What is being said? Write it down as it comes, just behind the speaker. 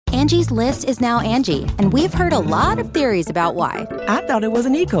Angie's List is now Angie, and we've heard a lot of theories about why. I thought it was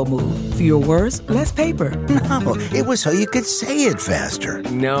an eco move. Fewer words, less paper. No, it was so you could say it faster.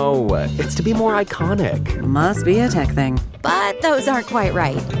 No, it's to be more iconic. Must be a tech thing. But those aren't quite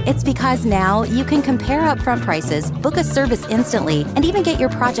right. It's because now you can compare upfront prices, book a service instantly, and even get your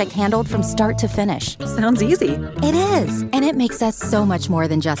project handled from start to finish. Sounds easy. It is, and it makes us so much more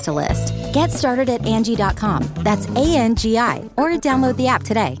than just a list. Get started at Angie.com. That's ANGI, or download the app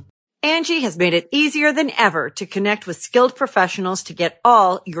today. Angie has made it easier than ever to connect with skilled professionals to get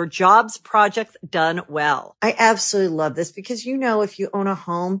all your jobs projects done well. I absolutely love this because, if you own a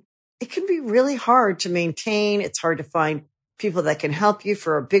home, it can be really hard to maintain. It's hard to find people that can help you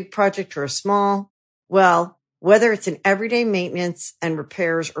for a big project or a small. Well, whether it's in everyday maintenance and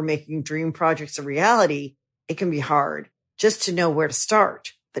repairs or making dream projects a reality, it can be hard just to know where to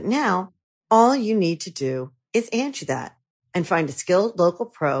start. But now all you need to do is Angie that and find a skilled local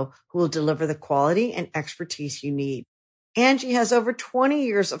pro who will deliver the quality and expertise you need. Angie has over 20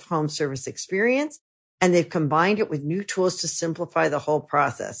 years of home service experience, and they've combined it with new tools to simplify the whole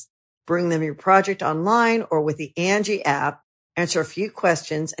process. Bring them your project online or with the Angie app, answer a few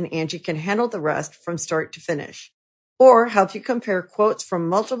questions, and Angie can handle the rest from start to finish. Or help you compare quotes from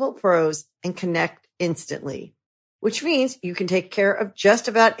multiple pros and connect instantly, which means you can take care of just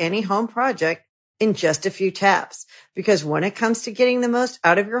about any home project in just a few taps. Because when it comes to getting the most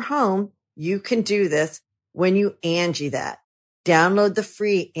out of your home, you can do this when you Angie that. Download the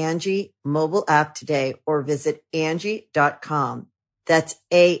free Angie mobile app today or visit Angie.com. That's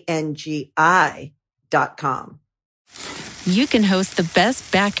ANGI.com. You can host the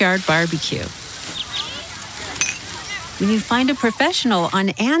best backyard barbecue when you find a professional on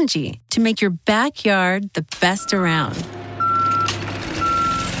Angie to make your backyard the best around.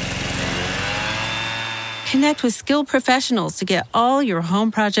 Connect with skilled professionals to get all your home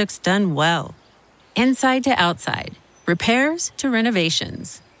projects done well. Inside to outside, repairs to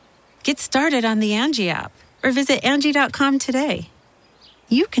renovations. Get started on the Angie app or visit Angie.com today.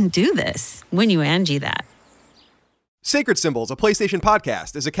 You can do this when you Angie that. Sacred Symbols, a PlayStation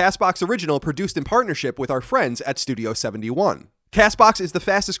podcast, is a CastBox original produced in partnership with our friends at Studio 71. CastBox is the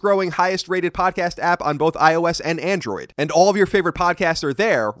fastest-growing, highest-rated podcast app on both iOS and Android, and all of your favorite podcasts are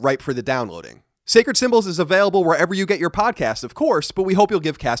there, ripe for the downloading. Sacred Symbols is available wherever you get your podcasts, of course, but we hope you'll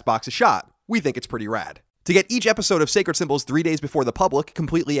give CastBox a shot. We think it's pretty rad. To get each episode of Sacred Symbols 3 days before the public,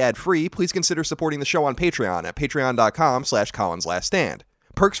 completely ad-free, please consider supporting the show on Patreon at patreon.com/CollinsLastStand.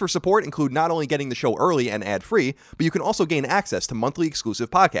 Perks for support include not only getting the show early and ad-free, but you can also gain access to monthly exclusive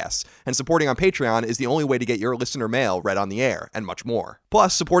podcasts, and supporting on Patreon is the only way to get your listener mail read on the air, and much more.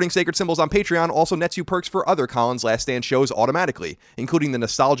 Plus, supporting Sacred Symbols on Patreon also nets you perks for other Collins Last Stand shows automatically, including the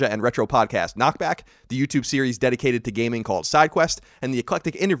nostalgia and retro podcast Knockback, the YouTube series dedicated to gaming called SideQuest, and the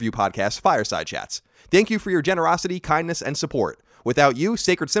eclectic interview podcast Fireside Chats. Thank you for your generosity, kindness, and support. Without you,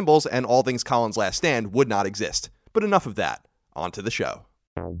 Sacred Symbols and all things Collins Last Stand would not exist. But enough of that. On to the show.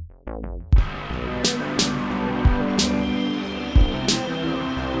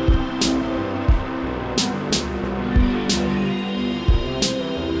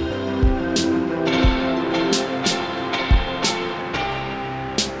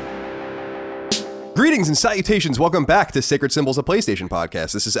 Greetings and salutations. Welcome back to Sacred Symbols, a PlayStation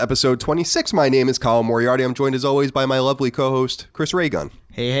podcast. This is episode 26. My name is Colin Moriarty. I'm joined as always by my lovely co-host, Chris Raygun.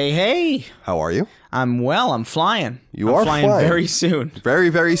 Hey. How are you? I'm well. I'm flying. I'm flying very soon. Very,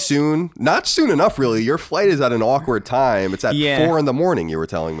 very soon. Not soon enough, really. Your flight is at an awkward time. It's at 4 in the morning, you were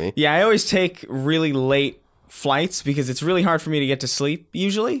telling me. Yeah, I always take really late flights because it's really hard for me to get to sleep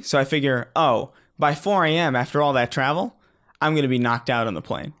usually. So I figure, by 4 a.m. after all that travel, I'm going to be knocked out on the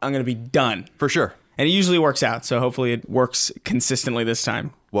plane. I'm going to be done. For sure. And it usually works out, so hopefully it works consistently this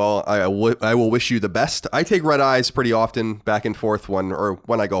time. Well, I will wish you the best. I take red eyes pretty often, back and forth when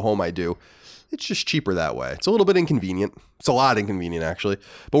I go home I do. It's just cheaper that way. It's a little bit inconvenient. It's a lot inconvenient, actually.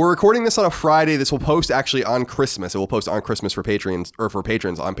 But we're recording this on a Friday. This will post actually on Christmas. It will post on Christmas for patrons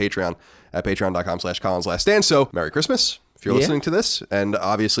on Patreon at patreon.com/CollinsLastStand. So, Merry Christmas if you're listening to this. And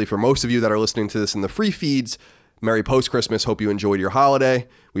obviously for most of you that are listening to this in the free feeds, Merry post-Christmas. Hope you enjoyed your holiday.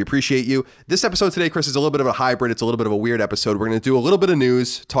 We appreciate you. This episode today, Chris, is a little bit of a hybrid. It's a little bit of a weird episode. We're going to do a little bit of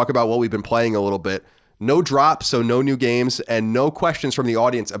news, talk about what we've been playing a little bit. No drops, so no new games, and no questions from the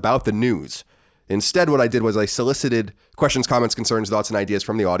audience about the news. Instead, what I did was I solicited questions, comments, concerns, thoughts, and ideas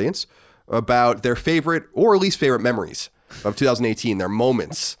from the audience about their favorite or least favorite memories of 2018, their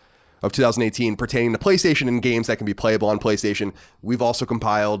moments of 2018 pertaining to PlayStation and games that can be playable on PlayStation. We've also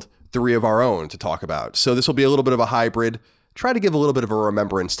compiled 3 of our own to talk about. So this will be a little bit of a hybrid. Try to give a little bit of a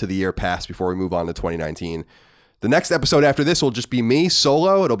remembrance to the year past before we move on to 2019. The next episode after this will just be me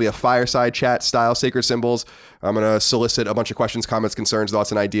solo. It'll be a fireside chat style Sacred Symbols. I'm going to solicit a bunch of questions, comments, concerns,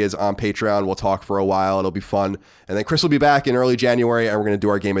 thoughts, and ideas on Patreon. We'll talk for a while. It'll be fun. And then Chris will be back in early January, and we're going to do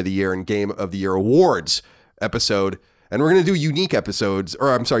our Game of the Year and Game of the Year Awards episode. And we're going to do unique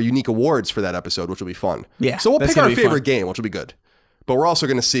awards for that episode, which will be fun. Yeah. So we'll pick our favorite game, which will be good. But we're also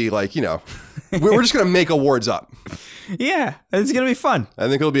going to see, we're just going to make awards up. Yeah, it's going to be fun. I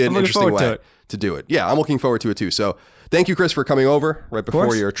think it'll be an interesting way to do it. Yeah, I'm looking forward to it too. So thank you, Chris, for coming over right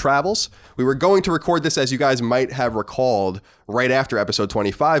before your travels. We were going to record this, as you guys might have recalled, right after episode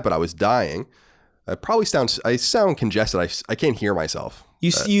 25, but I was dying. I sound congested. I can't hear myself.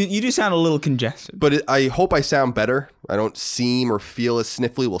 You do sound a little congested. But I hope I sound better. I don't seem or feel as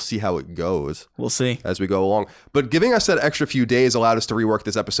sniffly. We'll see how it goes. We'll see. As we go along. But giving us that extra few days allowed us to rework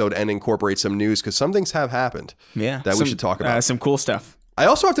this episode and incorporate some news, because some things have happened that we should talk about. Some cool stuff. I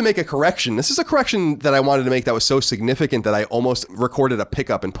also have to make a correction. This is a correction that I wanted to make that was so significant that I almost recorded a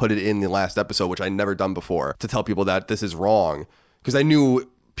pickup and put it in the last episode, which I'd never done before, to tell people that this is wrong. Because I knew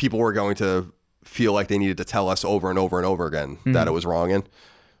people were going to feel like they needed to tell us over and over and over again that it was wrong. And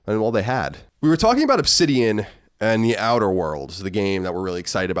well, they had. We were talking about Obsidian and the Outer Worlds, the game that we're really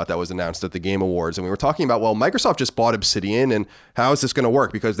excited about that was announced at the Game Awards. And we were talking about, well, Microsoft just bought Obsidian, and how is this going to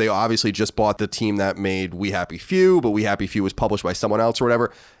work? Because they obviously just bought the team that made We Happy Few, but We Happy Few was published by someone else or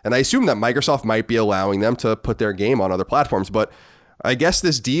whatever. And I assume that Microsoft might be allowing them to put their game on other platforms. But I guess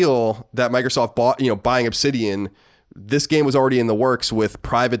this deal that Microsoft bought, buying Obsidian, this game was already in the works with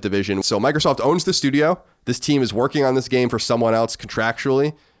Private Division. So Microsoft owns the studio. This team is working on this game for someone else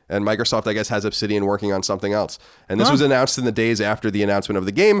contractually. And Microsoft, I guess, has Obsidian working on something else. And this was announced in the days after the announcement of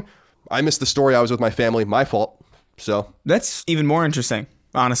the game. I missed the story. I was with my family. My fault. So that's even more interesting,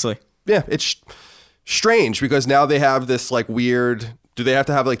 honestly. Yeah, it's strange because now they have this weird... Do they have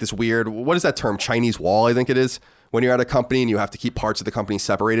to have this weird... What is that term? Chinese wall, I think it is. When you're at a company and you have to keep parts of the company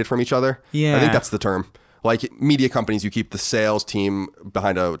separated from each other. Yeah. I think that's the term. Media companies, you keep the sales team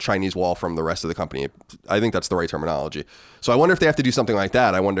behind a Chinese wall from the rest of the company. I think that's the right terminology. So I wonder if they have to do something like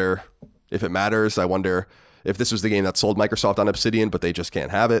that. I wonder if it matters. I wonder if this was the game that sold Microsoft on Obsidian, but they just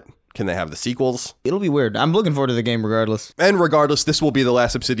can't have it. Can they have the sequels? It'll be weird. I'm looking forward to the game regardless. And regardless, this will be the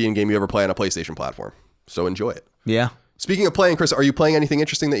last Obsidian game you ever play on a PlayStation platform. So enjoy it. Yeah. Speaking of playing, Chris, are you playing anything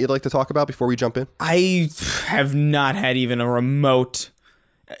interesting that you'd like to talk about before we jump in? I have not had even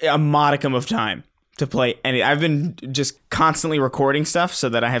a modicum of time to play any. I've been just constantly recording stuff so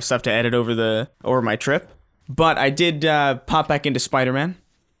that I have stuff to edit over my trip. But I did pop back into Spider-Man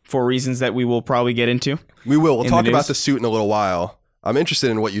for reasons that we will probably get into. We will. We'll talk about the suit in a little while. I'm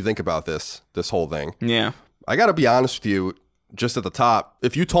interested in what you think about this whole thing. Yeah. I got to be honest with you, just at the top.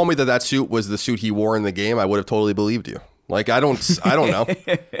 If you told me that suit was the suit he wore in the game, I would have totally believed you. I don't know.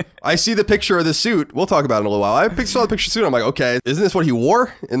 I see the picture of the suit. We'll talk about it in a little while. I saw the picture of the suit. I'm like, okay, isn't this what he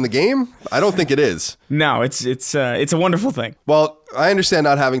wore in the game? I don't think it is. No, it's a wonderful thing. Well, I understand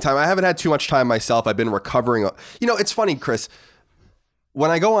not having time. I haven't had too much time myself. I've been recovering. It's funny, Chris.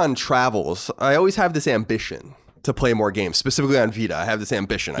 When I go on travels, I always have this ambition to play more games, specifically on Vita. I have this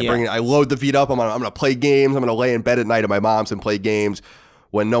ambition. I load the Vita up. I'm going to play games. I'm going to lay in bed at night at my mom's and play games.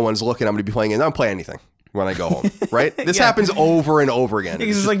 When no one's looking, I'm going to be playing games. I don't play anything when I go home, right? This happens over and over again.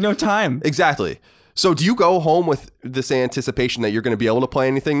 Because there's no time. Exactly. So do you go home with this anticipation that you're going to be able to play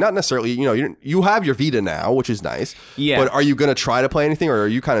anything? Not necessarily, you have your Vita now, which is nice. Yeah. But are you going to try to play anything, or are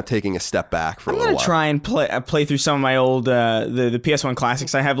you kind of taking a step back for a little while? I'm going to try and play through some of my old, the PS1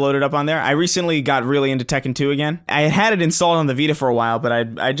 classics I have loaded up on there. I recently got really into Tekken 2 again. I had it installed on the Vita for a while, but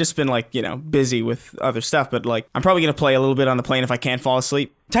I'd just been busy with other stuff. But I'm probably going to play a little bit on the plane if I can't fall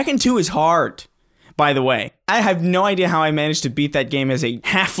asleep. Tekken 2 is hard, by the way. I have no idea how I managed to beat that game as a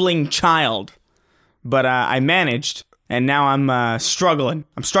halfling child. But I managed, and now I'm struggling.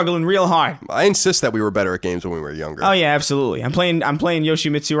 I'm struggling real hard. I insist that we were better at games when we were younger. Oh yeah, absolutely. I'm playing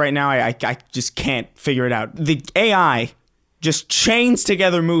Yoshimitsu right now. I just can't figure it out. The AI just chains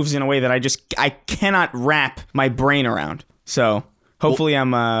together moves in a way that I cannot wrap my brain around. So hopefully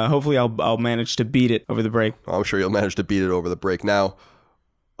I'll manage to beat it over the break. I'm sure you'll manage to beat it over the break. Now.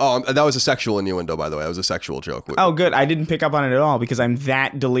 Oh, that was a sexual innuendo, by the way. That was a sexual joke. Oh, good. I didn't pick up on it at all because I'm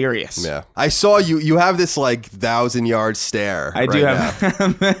that delirious. Yeah. I saw you. You have this 1,000-yard stare. I do have.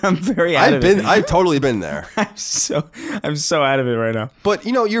 I'm very out of it. I've totally been there. I'm so out of it right now. But,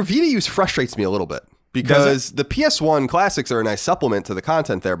 your Vita use frustrates me a little bit because the PS1 classics are a nice supplement to the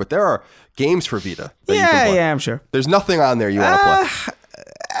content there, but there are games for Vita that you can play. Yeah, I'm sure. There's nothing on there you want to play.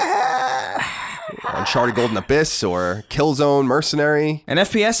 Uncharted Golden Abyss or Killzone Mercenary. An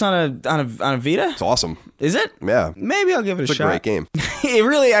FPS on a Vita? It's awesome. Is it? Yeah. Maybe I'll give it a shot. It's a great game.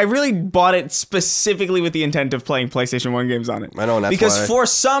 I really bought it specifically with the intent of playing PlayStation 1 games on it. I know, and that's because why. For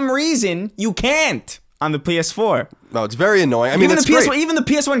some reason, you can't on the PS4. No, it's very annoying. I mean, even even the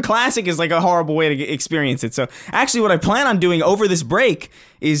PS1 Classic is like a horrible way to experience it. So actually what I plan on doing over this break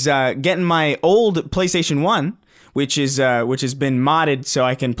is getting my old PlayStation 1, which has been modded so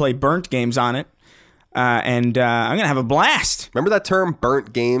I can play burnt games on it. And I'm going to have a blast. Remember that term,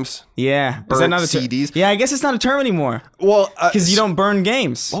 burnt games? Yeah. Burnt is that not a CDs? Yeah, I guess it's not a term anymore. Well, because you don't burn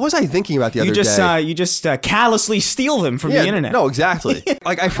games. What was I thinking about the other day? You just callously steal them from the internet. No, exactly.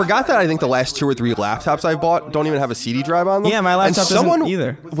 Like, I forgot that I think the last 2 or 3 laptops I bought don't even have a CD drive on them. Yeah, my laptop doesn't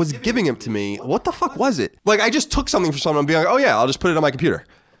either. Someone was giving them to me. What the fuck was it? Like, I just took something from someone and being like, oh yeah, I'll just put it on my computer.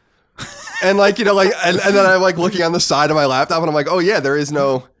 And like, you know, like, and then I'm like looking on the side of my laptop and I'm like, oh yeah, there is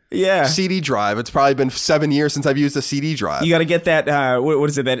no... Yeah. CD drive. It's probably been 7 years since I've used a CD drive. You got to get that, what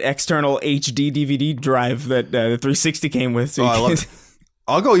is it, that external HD DVD drive that the 360 came with. So I love it.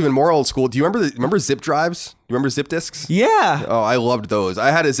 I'll go even more old school. Do you remember zip drives? Do you remember zip disks? Yeah. Oh, I loved those.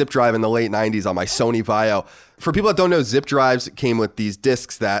 I had a zip drive in the late 90s on my Sony Vaio. For people that don't know, zip drives came with these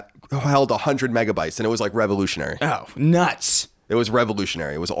disks that held 100 megabytes, and it was like revolutionary. Oh, nuts. It was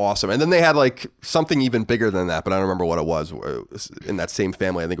revolutionary. It was awesome. And then they had like something even bigger than that, but I don't remember what it was. In that same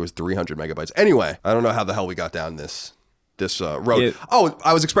family, I think it was 300 megabytes. Anyway, I don't know how the hell we got down this road.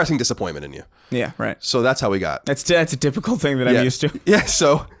 I was expressing disappointment in you. Yeah, right. So that's how we got. That's a typical thing that I'm used to. Yeah,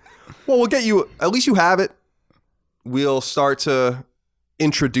 so, well, we'll get you, at least you have it. We'll start to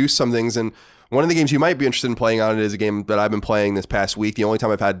introduce some things, and one of the games you might be interested in playing on it is a game that I've been playing this past week. The only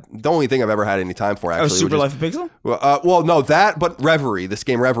thing I've ever had any time for, actually. Oh, Super Life of Pixel? Well, no, that, but Reverie, this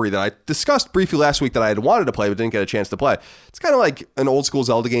game Reverie that I discussed briefly last week that I had wanted to play but didn't get a chance to play. It's kind of like an old school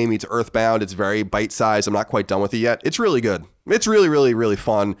Zelda game meets Earthbound. It's very bite-sized. I'm not quite done with it yet. It's really good. It's really, really, really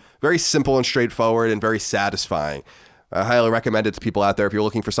fun. Very simple and straightforward and very satisfying. I highly recommend it to people out there. If you're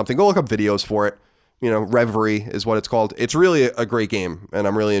looking for something, go look up videos for it. You know, Reverie is what it's called. It's really a great game, and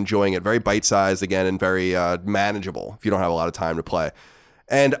I'm really enjoying it. Very bite-sized, again, and very manageable if you don't have a lot of time to play.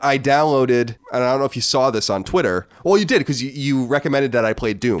 And I downloaded, and I don't know if you saw this on Twitter. Well, you did, because you recommended that I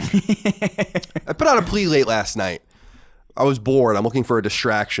play Doom. I put out a plea late last night. I was bored. I'm looking for a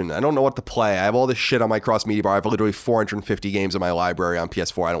distraction. I don't know what to play. I have all this shit on my cross media bar. I have literally 450 games in my library on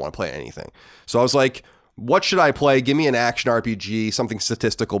PS4. I don't want to play anything. So I was like, what should I play? Give me an action RPG, something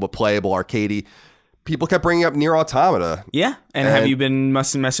statistical but playable, arcadey. People kept bringing up Nier Automata. Yeah, and have you been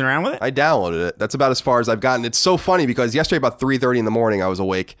messing around with it? I downloaded it. That's about as far as I've gotten. It's so funny because yesterday about 3:30 in the morning, I was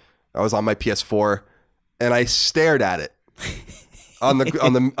awake. I was on my PS4, and I stared at it on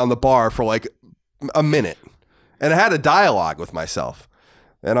the bar for like a minute, and I had a dialogue with myself,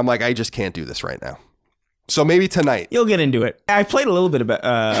 and I'm like, I just can't do this right now. So maybe tonight you'll get into it. I played a little bit of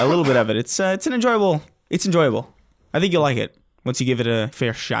it. It's enjoyable. It's enjoyable. I think you'll like it once you give it a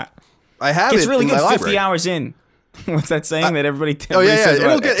fair shot. I have it's it really in good. my 50 hours in. What's that saying that everybody? Oh yeah.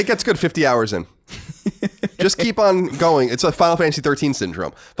 It gets good 50 hours in. Just keep on going. It's a Final Fantasy 13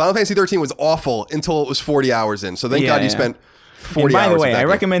 syndrome. Final Fantasy 13 was awful until it was 40 hours in. So thank God you spent 40 hours. By the way, I game.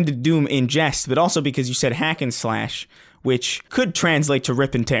 recommended Doom in jest, but also because you said hack and slash, which could translate to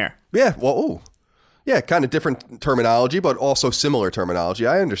rip and tear. Yeah. Well, ooh. Yeah, kind of different terminology, but also similar terminology.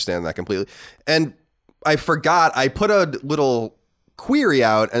 I understand that completely. And I forgot. I put a little query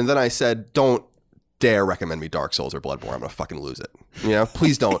out, and then I said, don't dare recommend me Dark Souls or Bloodborne. I'm gonna fucking lose it. You know,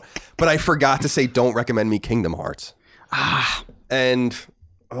 please don't. But I forgot to say, don't recommend me Kingdom Hearts. And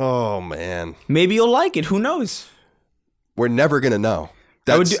oh man, maybe you'll like it. Who knows? We're never gonna know.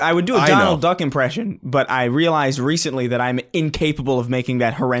 I would do a Donald Duck impression, but I realized recently that I'm incapable of making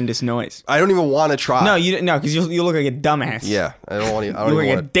that horrendous noise. I don't even want to try. No, because you look like a dumbass. Yeah, I don't want to. You look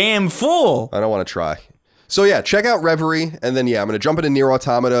like a damn fool. I don't want to try. So yeah, check out Reverie, and then I'm going to jump into Nier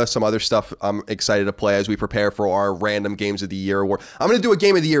Automata, some other stuff I'm excited to play as we prepare for our random Games of the Year award. I'm going to do a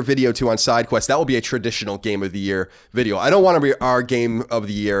Game of the Year video too on SideQuest. That will be a traditional Game of the Year video. I don't want our Game of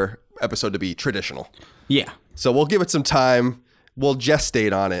the Year episode to be traditional. Yeah. So we'll give it some time. We'll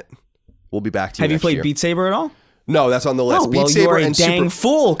gestate on it. We'll be back to you. Have you played year. Beat Saber at all? No, that's on the list. Oh, well, Beat Saber you're a and dang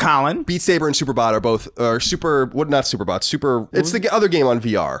fool, Colin. Beat Saber and Superbot are both super. What? Not Superbot. Super. It's the other game on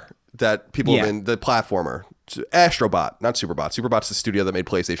VR that people have been the platformer. Astrobot, not Superbot. Superbot's the studio that made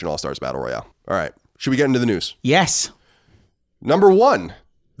PlayStation All-Stars Battle Royale. All right. Should we get into the news? Yes. Number 1,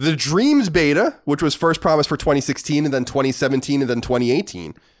 the Dreams beta, which was first promised for 2016 and then 2017 and then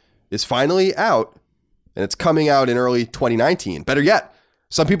 2018, is finally out, and it's coming out in early 2019. Better yet,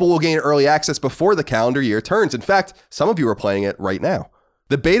 some people will gain early access before the calendar year turns. In fact, some of you are playing it right now.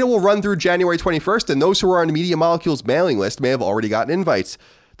 The beta will run through January 21st, and those who are on Media Molecule's mailing list may have already gotten invites.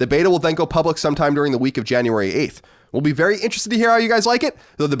 The beta will then go public sometime during the week of January 8th. We'll be very interested to hear how you guys like it,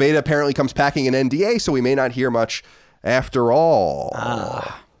 though the beta apparently comes packing an NDA, so we may not hear much after all.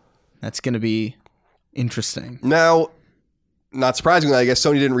 That's going to be interesting. Now, not surprisingly, I guess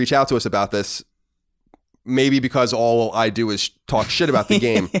Sony didn't reach out to us about this. Maybe because all I do is talk shit about the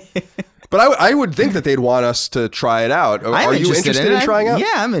game. But I would think that they'd want us to try it out. Are you interested in trying out?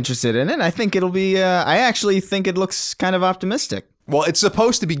 Yeah, I'm interested in it. I think it'll be, I actually think it looks kind of optimistic. Well, it's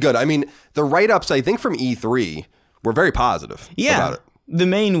supposed to be good. I mean, the write-ups, I think, from E3 were very positive about it. The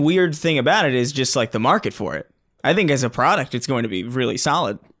main weird thing about it is just like the market for it. I think as a product, it's going to be really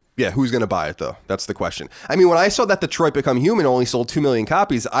solid. Yeah, who's going to buy it, though? That's the question. I mean, when I saw that Detroit Become Human only sold 2 million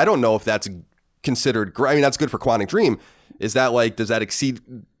copies, I don't know if that's considered great. I mean, that's good for Quantic Dream. Is that like, does that exceed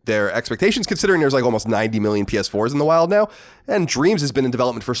their expectations, considering there's like almost 90 million PS4s in the wild now? And Dreams has been in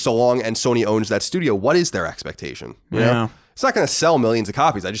development for so long, and Sony owns that studio. What is their expectation? You know? It's not going to sell millions of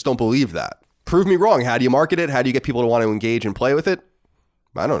copies. I just don't believe that. Prove me wrong. How do you market it? How do you get people to want to engage and play with it?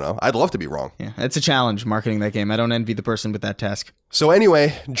 I don't know. I'd love to be wrong. Yeah, it's a challenge marketing that game. I don't envy the person with that task. So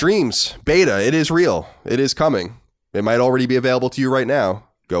anyway, Dreams, beta, it is real. It is coming. It might already be available to you right now.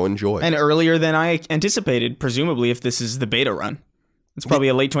 Go enjoy. And earlier than I anticipated, presumably, if this is the beta run. It's probably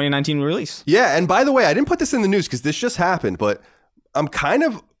a late 2019 release. Yeah, and by the way, I didn't put this in the news because this just happened, but I'm kind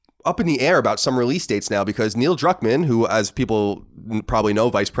of up in the air about some release dates now because Neil Druckmann, who, as people probably know,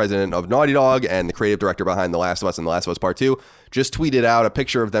 vice president of Naughty Dog and the creative director behind The Last of Us and The Last of Us Part 2, just tweeted out a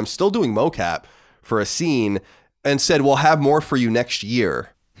picture of them still doing mocap for a scene and said, we'll have more for you next year.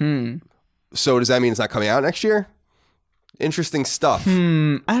 So does that mean it's not coming out next year? Interesting stuff. I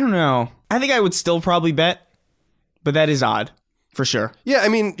don't know. I think I would still probably bet, but that is odd. For sure. Yeah, I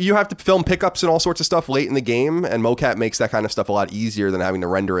mean, you have to film pickups and all sorts of stuff late in the game, and mocap makes that kind of stuff a lot easier than having to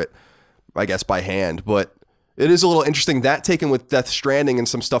render it, I guess, by hand. But it is a little interesting, that taken with Death Stranding and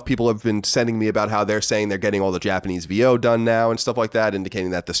some stuff people have been sending me about how they're saying they're getting all the Japanese VO done now and stuff like that,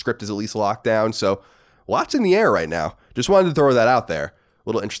 indicating that the script is at least locked down. So lots in the air right now. Just wanted to throw that out there. A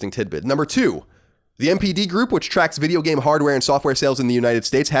little interesting tidbit. Number 2. The NPD Group, which tracks video game hardware and software sales in the United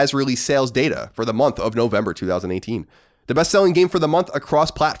States, has released sales data for the month of November 2018. The best-selling game for the month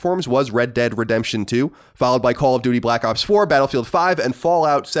across platforms was Red Dead Redemption 2, followed by Call of Duty Black Ops 4, Battlefield 5, and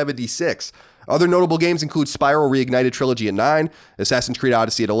Fallout 76. Other notable games include Spyro Reignited Trilogy at 9, Assassin's Creed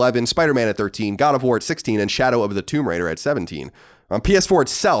Odyssey at 11, Spider-Man at 13, God of War at 16, and Shadow of the Tomb Raider at 17. On PS4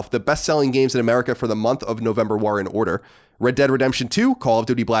 itself, the best-selling games in America for the month of November were in order: Red Dead Redemption 2, Call of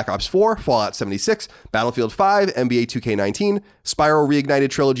Duty Black Ops 4, Fallout 76, Battlefield 5, NBA 2K19, Spyro Reignited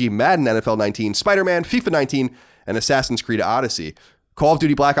Trilogy, Madden NFL 19, Spider-Man, FIFA 19, and Assassin's Creed Odyssey. Call of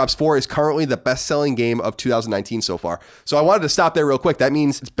Duty Black Ops 4 is currently the best-selling game of 2019 so far. So I wanted to stop there real quick. That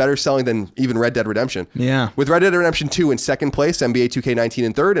means it's better selling than even Red Dead Redemption. Yeah. With Red Dead Redemption 2 in second place, NBA 2K19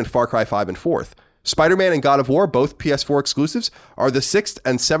 in third, and Far Cry 5 in fourth. Spider-Man and God of War, both PS4 exclusives, are the 6th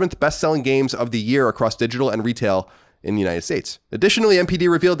and 7th best-selling games of the year across digital and retail in the United States. Additionally, NPD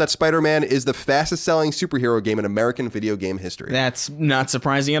revealed that Spider-Man is the fastest-selling superhero game in American video game history. That's not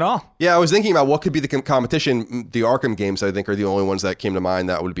surprising at all. Yeah, I was thinking about what could be the competition. The Arkham games, I think, are the only ones that came to mind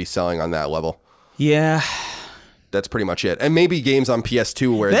that would be selling on that level. Yeah. That's pretty much it. And maybe games on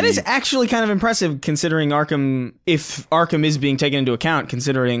PS2 where that is actually kind of impressive considering Arkham, if Arkham is being taken into account,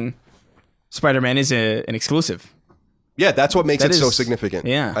 considering Spider-Man is an exclusive. Yeah, that's what makes it so significant,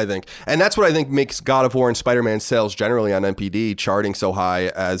 I think. And that's what I think makes God of War and Spider-Man sales generally on NPD charting so high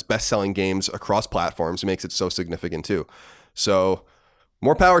as best-selling games across platforms. It makes it so significant, too. So,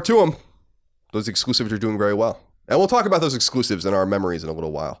 more power to them. Those exclusives are doing very well. And we'll talk about those exclusives in our memories in a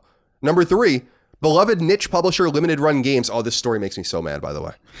little while. Number 3, beloved niche publisher Limited Run Games. Oh, this story makes me so mad, by the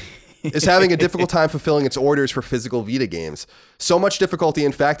way. Is having a difficult time fulfilling its orders for physical Vita games. So much difficulty,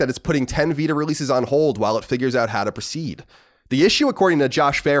 in fact, that it's putting 10 Vita releases on hold while it figures out how to proceed. The issue, according to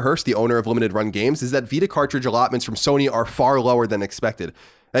Josh Fairhurst, the owner of Limited Run Games, is that Vita cartridge allotments from Sony are far lower than expected.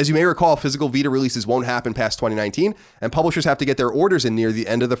 As you may recall, physical Vita releases won't happen past 2019, and publishers have to get their orders in near the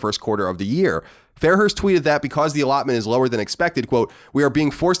end of the first quarter of the year. Fairhurst tweeted that because the allotment is lower than expected, quote, "We are being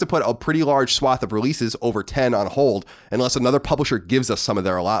forced to put a pretty large swath of releases, over 10, on hold, unless another publisher gives us some of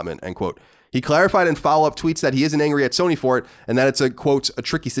their allotment," end quote. He clarified in follow-up tweets that he isn't angry at Sony for it, and that it's a, quote, "a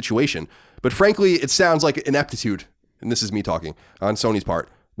tricky situation." But frankly, it sounds like ineptitude, and this is me talking, on Sony's part.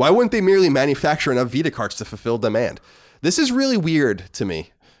 Why wouldn't they merely manufacture enough Vita carts to fulfill demand? This is really weird to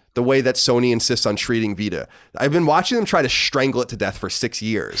me. the way that Sony insists on treating Vita. I've been watching them try to strangle it to death for 6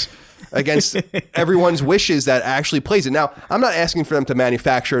 years against everyone's wishes that actually plays it. Now, I'm not asking for them to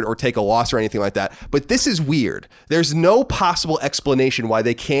manufacture it or take a loss or anything like that, but this is weird. There's no possible explanation why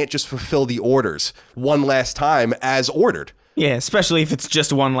they can't just fulfill the orders one last time as ordered. Yeah, especially if it's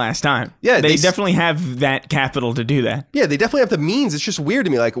just one last time. Yeah, they definitely have that capital to do that. Yeah, they definitely have the means. It's just weird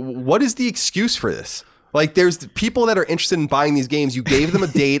to me. Like, what is the excuse for this? Like, there's people that are interested in buying these games. You gave them a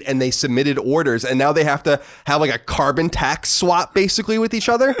date and they submitted orders, and now they have to have like a carbon tax swap basically with each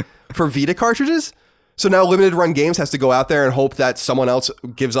other for Vita cartridges. So now Limited Run Games has to go out there and hope that someone else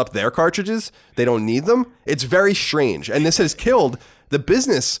gives up their cartridges. They don't need them. It's very strange. And this has killed the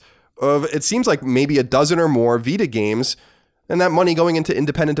business of, it seems like maybe a dozen or more Vita games, and that money going into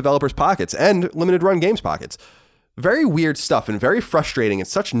independent developers' pockets and Limited Run Games' pockets. Very weird stuff and very frustrating.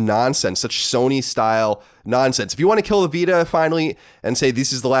 It's such nonsense, such Sony-style nonsense. If you want to kill the Vita finally and say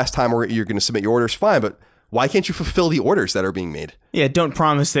this is the last time you're going to submit your orders, fine, but why can't you fulfill the orders that are being made? Yeah, don't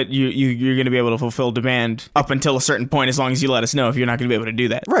promise that you're going to be able to fulfill demand up until a certain point as long as you let us know if you're not going to be able to do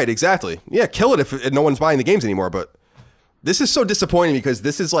that. Right, exactly. Yeah, kill it if no one's buying the games anymore, but this is so disappointing because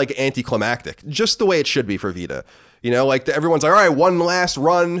this is like anticlimactic, just the way it should be for Vita. You know, like everyone's like, all right, one last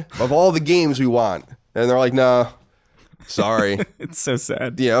run of all the games we want. And they're like, no. Sorry. It's so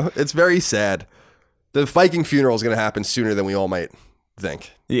sad. You know, it's very sad. The Viking funeral is going to happen sooner than we all might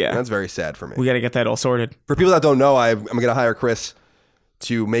think. Yeah. And that's very sad for me. We got to get that all sorted. For people that don't know, I'm going to hire Chris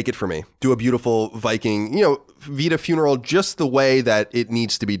to make it for me. Do a beautiful Viking, Vita funeral just the way that it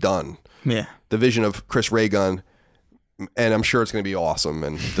needs to be done. Yeah. The vision of Chris Raygun. And I'm sure it's going to be awesome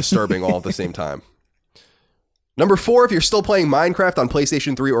and disturbing all at the same time. Number 4, if you're still playing Minecraft on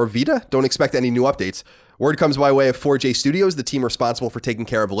PlayStation 3 or Vita, don't expect any new updates. Word comes by way of 4J Studios, the team responsible for taking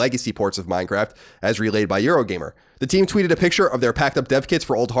care of legacy ports of Minecraft, as relayed by Eurogamer. The team tweeted a picture of their packed up dev kits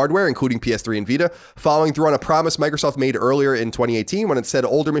for old hardware, including PS3 and Vita, following through on a promise Microsoft made earlier in 2018 when it said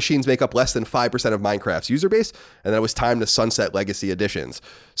older machines make up less than 5% of Minecraft's user base, and that it was time to sunset legacy editions.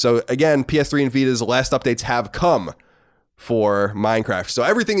 So again, PS3 and Vita's last updates have come for Minecraft. So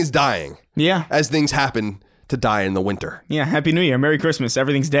everything is dying. Yeah. As things happen to die in the winter. Yeah, Happy New Year, Merry Christmas,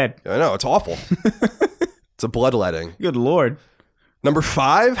 everything's dead. I know, it's awful. It's a bloodletting. Good Lord. Number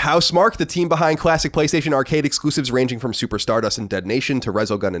 5, Housemarque, the team behind classic PlayStation arcade exclusives ranging from Super Stardust and Dead Nation to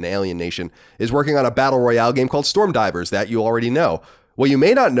Resogun and Alien Nation, is working on a battle royale game called Storm Divers that you already know. What you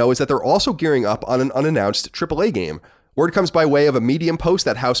may not know is that they're also gearing up on an unannounced AAA game. Word comes by way of a Medium post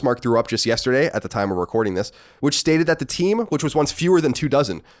that Housemarque threw up just yesterday at the time of recording this, which stated that the team, which was once fewer than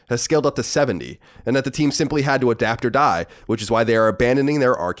 24, has scaled up to 70, and that the team simply had to adapt or die, which is why they are abandoning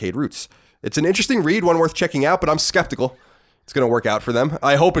their arcade roots. It's an interesting read, one worth checking out, but I'm skeptical it's going to work out for them.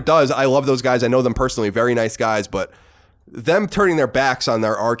 I hope it does. I love those guys. I know them personally. Very nice guys, but them turning their backs on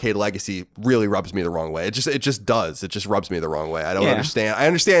their arcade legacy really rubs me the wrong way. It just does. It just rubs me the wrong way. I don't understand. I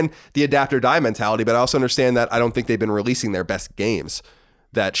understand the adapt or die mentality, but I also understand that I don't think they've been releasing their best games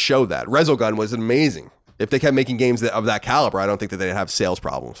that show that. Resogun was amazing. If they kept making games of that caliber, I don't think that they'd have sales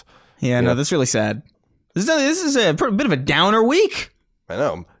problems. Yeah, no, that's really sad. This is a bit of a downer week. I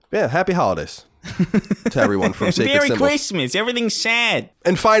know. Yeah, happy holidays to everyone from Sacred Merry Symbols. Christmas. Everything's sad.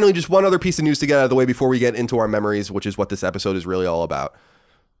 And finally, just one other piece of news to get out of the way before we get into our memories, which is what this episode is really all about.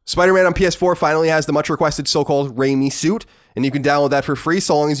 Spider-Man on PS4 finally has the much-requested so-called Raimi suit, and you can download that for free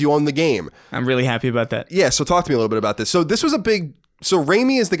so long as you own the game. I'm really happy about that. Yeah, so talk to me a little bit about this. So this was a big... So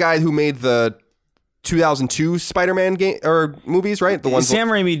Raimi is the guy who made the 2002 Spider-Man game or movies, right? The ones Sam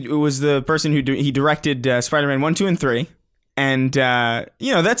Raimi was the person who he directed Spider-Man 1, 2, and 3. And,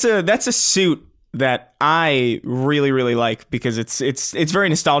 that's a suit that I really, really like because it's very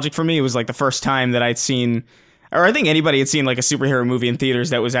nostalgic for me. It was like the first time that I'd seen, or I think anybody had seen like a superhero movie in theaters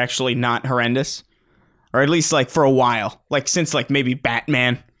that was actually not horrendous. Or at least like for a while, like since like maybe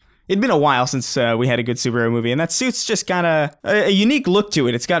Batman. It'd been a while since we had a good superhero movie, and that suit's just got a unique look to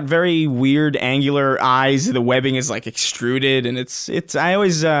it. It's got very weird angular eyes. The webbing is like extruded, and it's. I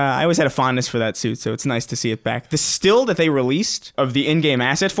always had a fondness for that suit, so it's nice to see it back. The still that they released of the in-game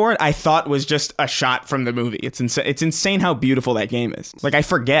asset for it, I thought was just a shot from the movie. It's insane how beautiful that game is. Like I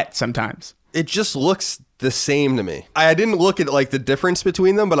forget sometimes. It just looks the same to me. I didn't look at like the difference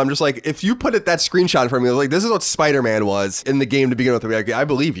between them, but I'm just like, if you put that screenshot in front of me, I was like, this is what Spider-Man was in the game to begin with. I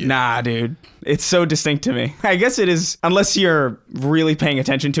believe you. Nah, dude. It's so distinct to me. I guess it is, unless you're really paying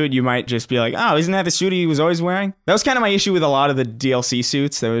attention to it, you might just be like, oh, isn't that the suit he was always wearing? That was kind of my issue with a lot of the DLC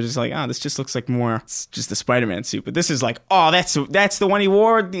suits. They were just like, oh, this just looks like more, it's just a Spider-Man suit. But this is like, oh, that's the one he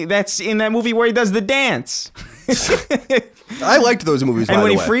wore. That's in that movie where he does the dance. I liked those movies, by And the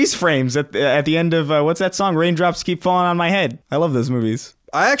when way. he freeze frames at the end of, what's that song? Raindrops Keep Falling on My Head. I love those movies.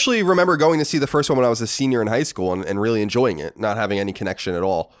 I actually remember going to see the first one when I was a senior in high school and really enjoying it, not having any connection at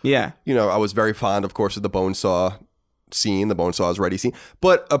all. Yeah. You know, I was very fond, of course, of the Bonesaw scene, the Bonesaw's Ready scene.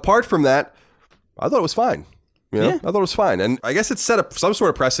 But apart from that, I thought it was fine. You know, I thought it was fine. And I guess it set up some sort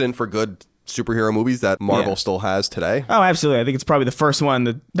of precedent for good superhero movies that Marvel still has today. Oh, absolutely. I think it's probably the first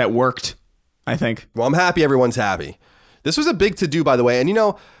one that worked, I think. Well, I'm happy everyone's happy. This was a big to-do, by the way. And, you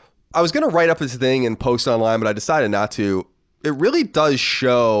know, I was going to write up this thing and post it online, but I decided not to. It really does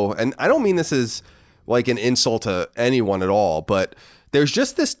show, and I don't mean this as like an insult to anyone at all, but there's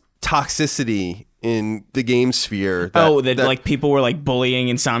just this toxicity in the game sphere. That like people were like bullying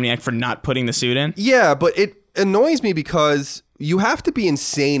Insomniac for not putting the suit in? Yeah, but it annoys me because you have to be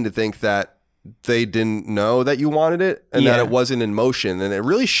insane to think that they didn't know that you wanted it and that it wasn't in motion. And it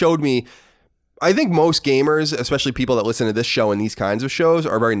really showed me, I think most gamers, especially people that listen to this show and these kinds of shows,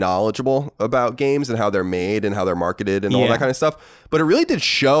 are very knowledgeable about games and how they're made and how they're marketed and all that kind of stuff. But it really did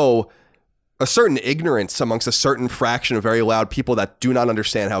show a certain ignorance amongst a certain fraction of very loud people that do not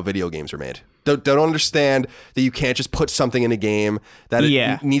understand how video games are made. Don't understand that you can't just put something in a game, that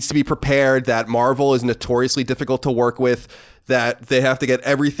it needs to be prepared, that Marvel is notoriously difficult to work with, that they have to get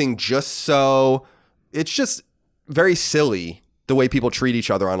everything just so. It's just very silly the way people treat each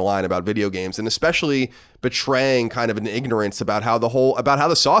other online about video games, and especially betraying kind of an ignorance about how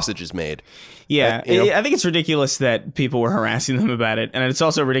the sausage is made. Yeah, you know? I think it's ridiculous that people were harassing them about it, and it's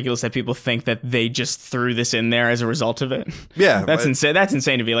also ridiculous that people think that they just threw this in there as a result of it. Yeah, that's insane. That's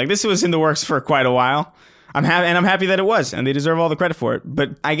insane to be like. This was in the works for quite a while. I'm happy that it was, and they deserve all the credit for it.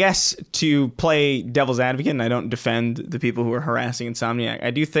 But I guess to play devil's advocate, and I don't defend the people who are harassing Insomniac,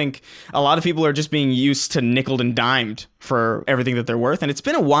 I do think a lot of people are just being used to nickeled and dimed for everything that they're worth. And it's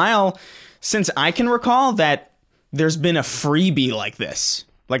been a while since I can recall that there's been a freebie like this.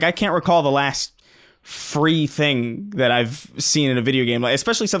 Like, I can't recall the last free thing that I've seen in a video game, like,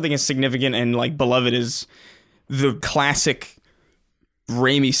 especially something as significant and like beloved as the classic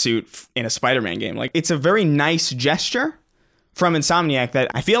Raimi suit in a Spider-Man game. Like, it's a very nice gesture from Insomniac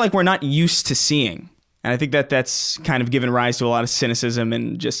that I feel like we're not used to seeing. And I think that that's kind of given rise to a lot of cynicism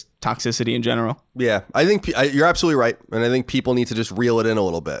and just toxicity in general. Yeah, I think you're absolutely right. And I think people need to just reel it in a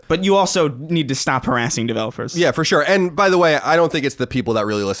little bit. But you also need to stop harassing developers. Yeah, for sure. And by the way, I don't think it's the people that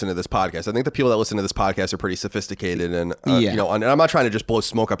really listen to this podcast. I think the people that listen to this podcast are pretty sophisticated. And, you know, and I'm not trying to just blow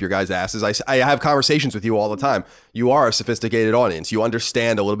smoke up your guys' asses. I have conversations with you all the time. You are a sophisticated audience. You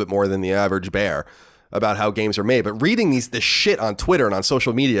understand a little bit more than the average bear about how games are made. But reading this shit on Twitter and on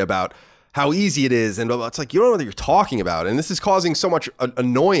social media about how easy it is, and it's like, you don't know what you're talking about. And this is causing so much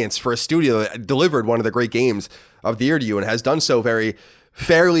annoyance for a studio that delivered one of the great games of the year to you and has done so very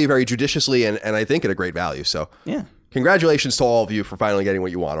fairly, very judiciously, and I think at a great value. So yeah, congratulations to all of you for finally getting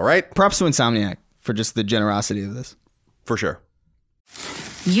what you want, all right? Props to Insomniac for just the generosity of this. For sure.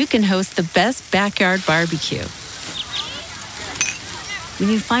 You can host the best backyard barbecue when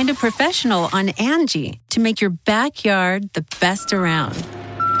you find a professional on Angie to make your backyard the best around.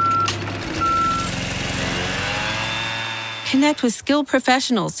 Connect with skilled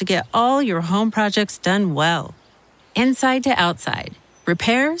professionals to get all your home projects done well. Inside to outside,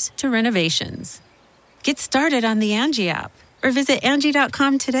 repairs to renovations. Get started on the Angie app or visit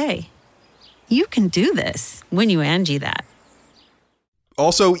Angie.com today. You can do this when you Angie that.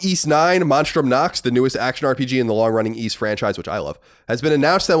 Also, Ys 9, Monstrum Nox, the newest action RPG in the long-running Ys franchise, which I love, has been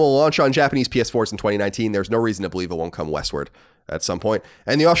announced and will launch on Japanese PS4s in 2019. There's no reason to believe it won't come westward at some point.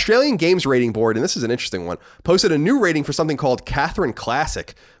 And the Australian Games Rating Board, and this is an interesting one, posted a new rating for something called Catherine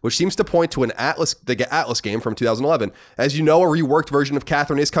Classic, which seems to point to the Atlas game from 2011. As you know, a reworked version of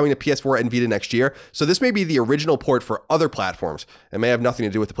Catherine is coming to PS4 and Vita next year, so this may be the original port for other platforms. It may have nothing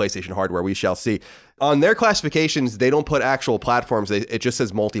to do with the PlayStation hardware, we shall see. On their classifications, they don't put actual platforms. It just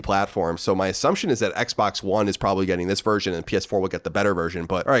says multi-platform. So my assumption is that Xbox One is probably getting this version and PS4 will get the better version.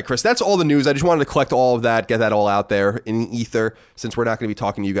 But all right, Chris, that's all the news. I just wanted to collect all of that, get that all out there in ether, since we're not going to be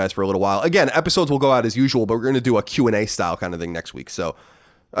talking to you guys for a little while. Again, episodes will go out as usual, but we're going to do a Q&A style kind of thing next week. So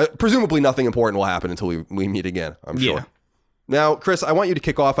presumably nothing important will happen until we meet again, I'm sure. Yeah. Now, Chris, I want you to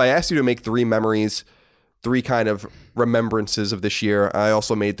kick off. I asked you to make 3 memories, 3 kind of remembrances of this year. I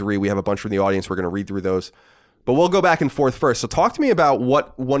also made 3. We have a bunch from the audience. We're going to read through those. But we'll go back and forth first. So talk to me about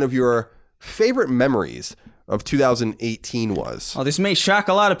what one of your favorite memories of 2018 was. Oh, this may shock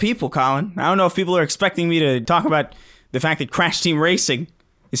a lot of people, Colin. I don't know if people are expecting me to talk about the fact that Crash Team Racing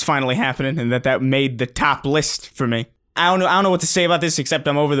is finally happening and that made the top list for me. I don't know what to say about this except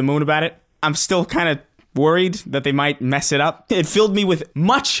I'm over the moon about it. I'm still kind of worried that they might mess it up. It filled me with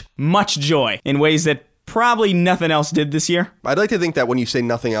much, much joy in ways that probably nothing else did this year. I'd like to think that when you say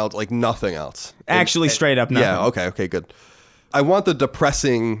nothing else, like nothing else. Actually, straight up nothing. Yeah, okay, good. I want the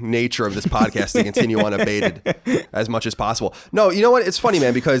depressing nature of this podcast to continue unabated as much as possible. No, you know what? It's funny,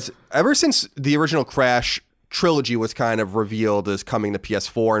 man, because ever since the original Crash trilogy was kind of revealed as coming to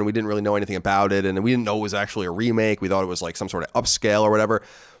PS4, and we didn't really know anything about it, and we didn't know it was actually a remake. We thought it was like some sort of upscale or whatever.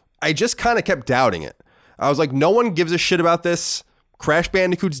 I just kind of kept doubting it. I was like, no one gives a shit about this. Crash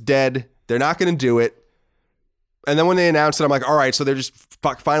Bandicoot's dead. They're not going to do it. And then when they announced it, I'm like, all right, so they're just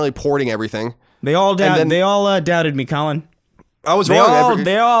finally porting everything. They all doubted me, Colin. I was wrong.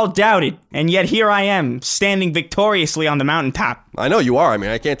 They all doubted, and yet here I am, standing victoriously on the mountaintop. I know you are. I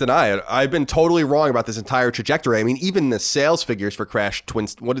mean, I can't deny it. I've been totally wrong about this entire trajectory. I mean, even the sales figures for Crash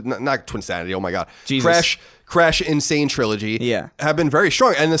not Twinsanity, oh my God. Jesus. Crash Insane Trilogy have been very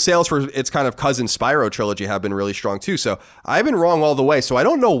strong. And the sales for its kind of cousin Spyro Trilogy have been really strong too. So I've been wrong all the way. So I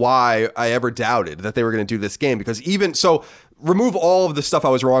don't know why I ever doubted that they were going to do this game, because remove all of the stuff I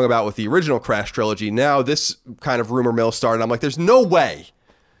was wrong about with the original Crash trilogy. Now this kind of rumor mill started. I'm like, there's no way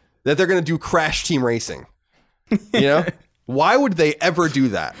that they're going to do Crash Team Racing. You know? Why would they ever do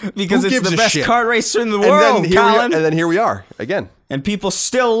that? Because it's the best kart racer in the world, Colin. And then here we are again. And people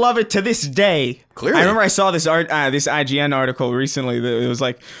still love it to this day. Clearly. I remember I saw this IGN article recently that it was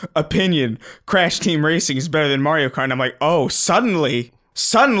like, opinion, Crash Team Racing is better than Mario Kart. And I'm like, oh, suddenly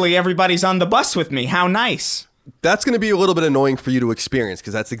everybody's on the bus with me. How nice. That's going to be a little bit annoying for you to experience,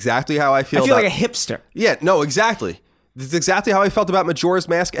 because that's exactly how I feel. I feel like a hipster. Yeah, no, exactly. This is exactly how I felt about Majora's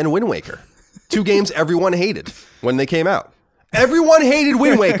Mask and Wind Waker. 2 games everyone hated when they came out. Everyone hated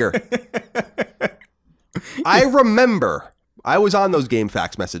Wind Waker. I remember I was on those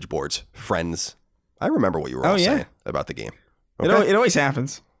GameFAQs message boards, friends. I remember what you were all saying about the game. Okay? It always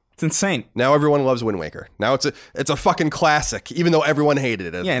happens. It's insane. Now everyone loves Wind Waker. Now it's a fucking classic, even though everyone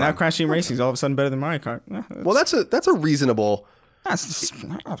hated it. Now Crash Team Racing is all of a sudden better than Mario Kart. Well, that's a reasonable.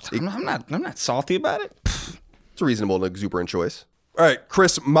 I'm not salty about it. It's a reasonable and exuberant choice. All right,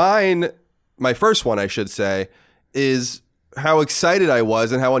 Chris, my first one, I should say, is how excited I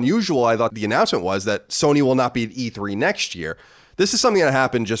was and how unusual I thought the announcement was that Sony will not be at E3 next year. This is something that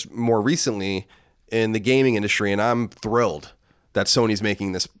happened just more recently in the gaming industry, and I'm thrilled that Sony's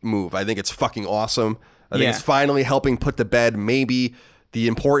making this move. I think it's fucking awesome. I think it's finally helping put to bed maybe the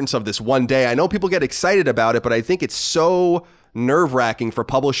importance of this one day. I know people get excited about it, but I think it's so nerve-wracking for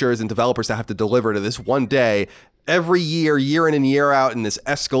publishers and developers to have to deliver to this one day every year in and year out, in this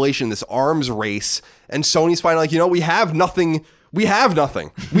escalation, this arms race. And Sony's finally like, we have nothing. We have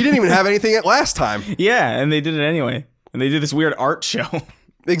nothing. We didn't even have anything last time. Yeah, and they did it anyway. And they did this weird art show.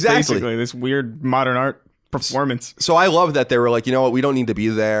 Exactly. Basically, this weird modern art performance. So I love that they were like, you know what, we don't need to be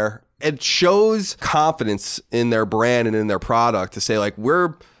there. It shows confidence in their brand and in their product to say, like,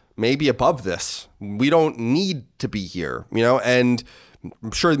 we're maybe above this. We don't need to be here, and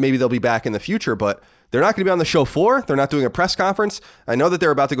I'm sure maybe they'll be back in the future, but they're not going to be on the show floor. They're not doing a press conference. I know that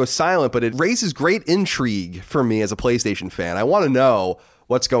they're about to go silent, but it raises great intrigue for me as a PlayStation fan. I want to know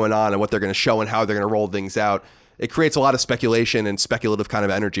what's going on and what they're going to show and how they're going to roll things out. It creates a lot of speculation and speculative kind of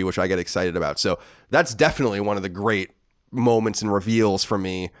energy, which I get excited about. So that's definitely one of the great moments and reveals for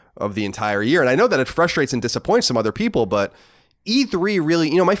me of the entire year. And I know that it frustrates and disappoints some other people, but E3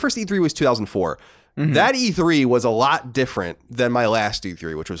 really, my first E3 was 2004. Mm-hmm. That E3 was a lot different than my last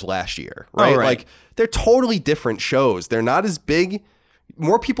E3, which was last year, right? Like, they're totally different shows. They're not as big.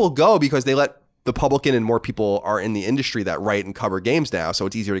 More people go because they let the public in, and more people are in the industry that write and cover games now, so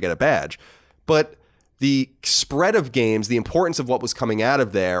it's easier to get a badge. But the spread of games, the importance of what was coming out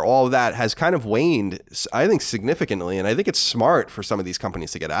of there, all of that has kind of waned, I think, significantly. And I think it's smart for some of these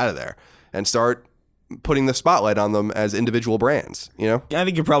companies to get out of there and start putting the spotlight on them as individual brands, Yeah, I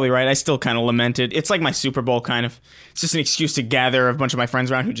think you're probably right. I still kind of lament it. It's like my Super Bowl kind of. It's just an excuse to gather a bunch of my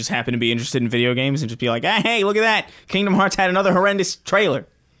friends around who just happen to be interested in video games and just be like, hey, look at that. Kingdom Hearts had another horrendous trailer.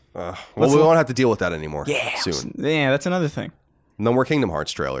 Well, we won't have to deal with that anymore soon. Yeah, that's another thing. No more Kingdom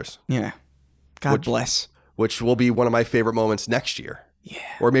Hearts trailers. Yeah. God bless. Which will be one of my favorite moments next year. Yeah.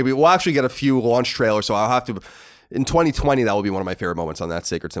 Or maybe we'll actually get a few launch trailers, so I'll have to... In 2020, that will be one of my favorite moments on that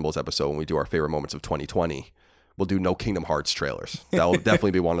Sacred Symbols episode when we do our favorite moments of 2020. We'll do no Kingdom Hearts trailers. That will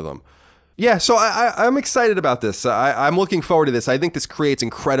definitely be one of them. Yeah, so I'm excited about this. I'm looking forward to this. I think this creates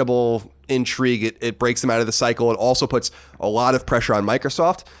incredible intrigue. It breaks them out of the cycle. It also puts a lot of pressure on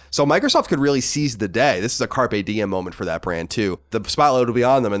Microsoft. So Microsoft could really seize the day. This is a carpe diem moment for that brand too. The spotlight will be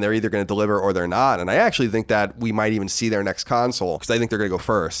on them, and they're either going to deliver or they're not. And I actually think that we might even see their next console, because I think they're going to go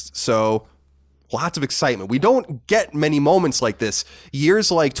first. So lots of excitement. We don't get many moments like this.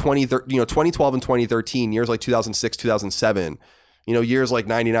 Years like 2012 and 2013, years like 2006, 2007, Years like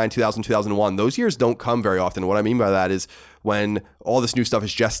 99, 2000, 2001, those years don't come very often. What I mean by that is when all this new stuff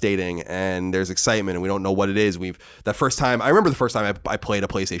is gestating and there's excitement and we don't know what it is. I remember the first time I played a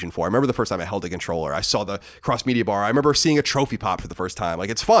PlayStation 4. I remember the first time I held a controller. I saw the cross media bar. I remember seeing a trophy pop for the first time. Like,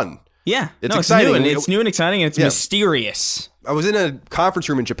 it's fun. Yeah. It's exciting. It's new and exciting, and it's mysterious. I was in a conference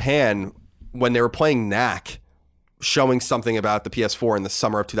room in Japan when they were playing Knack, showing something about the PS4 in the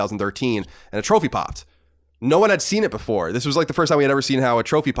summer of 2013, and a trophy popped. No one had seen it before. This was like the first time we had ever seen how a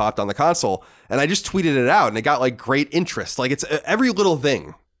trophy popped on the console. And I just tweeted it out and it got like great interest. Like, it's every little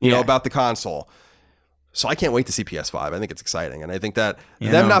thing, about the console. So I can't wait to see PS5. I think it's exciting. And I think that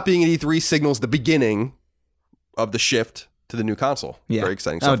not being at E3 signals the beginning of the shift to the new console. Yeah. Very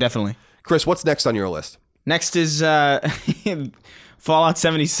exciting stuff. Oh, definitely. Chris, what's next on your list? Next is Fallout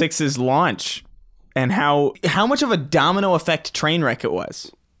 76's launch and how much of a domino effect train wreck it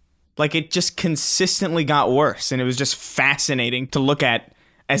was. Like, it just consistently got worse, and it was just fascinating to look at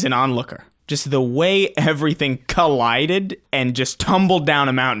as an onlooker. Just the way everything collided and just tumbled down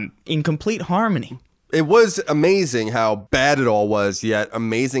a mountain in complete harmony. It was amazing how bad it all was, yet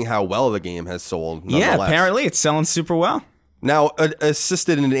amazing how well the game has sold. Yeah, apparently it's selling super well. Now,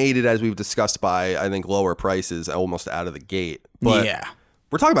 assisted and aided, as we've discussed, by, I think, lower prices almost out of the gate. But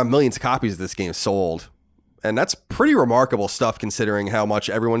we're talking about millions of copies of this game sold. And that's pretty remarkable stuff considering how much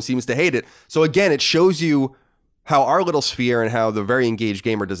everyone seems to hate it. So again, it shows you how our little sphere and how the very engaged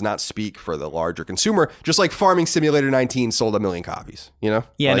gamer does not speak for the larger consumer. Just like Farming Simulator 19 sold 1 million copies, Yeah,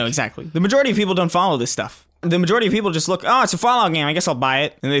 no, exactly. The majority of people don't follow this stuff. The majority of people just look, oh, it's a Fallout game, I guess I'll buy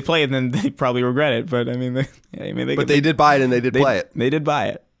it. And they play it and then they probably regret it. But I mean, they did buy it and they did play it. They did buy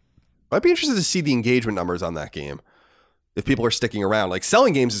it. I'd be interested to see the engagement numbers on that game. If people are sticking around. Like,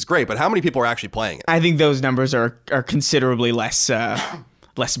 selling games is great, but how many people are actually playing it? I think those numbers are considerably less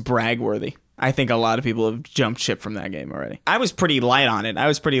brag-worthy. I think a lot of people have jumped ship from that game already. I was pretty light on it. I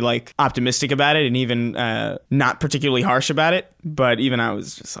was pretty, optimistic about it and even not particularly harsh about it. But even I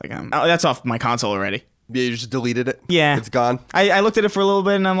was just like, that's off my console already. Yeah, you just deleted it? Yeah. It's gone? I looked at it for a little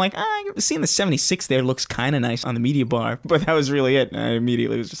bit and I'm like, seeing the 76 there looks kind of nice on the media bar. But that was really it. I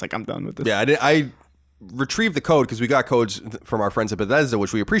immediately was just like, I'm done with this. Yeah, I retrieved the code because we got codes from our friends at Bethesda,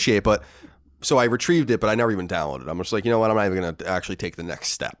 which we appreciate, but so I retrieved it, but I never even downloaded it. I'm just like, you know what, I'm not even going to actually take the next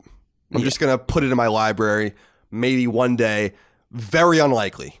step. I'm just going to put it in my library. Maybe one day, very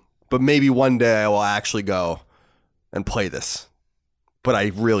unlikely, but maybe one day I will actually go and play this. But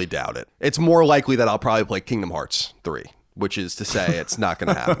I really doubt it. It's more likely that I'll probably play Kingdom Hearts 3, which is to say it's not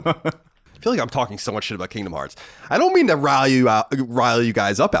going to happen. I feel like I'm talking so much shit about Kingdom Hearts. I don't mean to rile you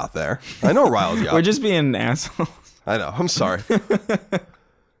guys up out there. I know rile you up. We're just being assholes. I know. I'm sorry.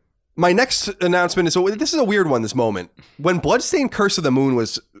 My next announcement is, so this is a weird one, this moment. When Bloodstained Curse of the Moon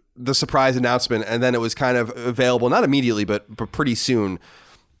was the surprise announcement, and then it was kind of available, not immediately, but pretty soon.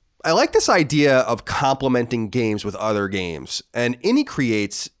 I like this idea of complementing games with other games. And Indie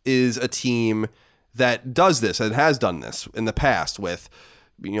Creates is a team that does this and has done this in the past with,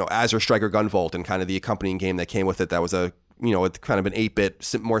 Azure Striker Gunvolt and kind of the accompanying game that came with it. That was a kind of an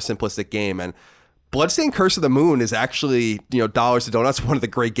 8-bit, more simplistic game. And Bloodstained Curse of the Moon is actually, dollars to donuts, one of the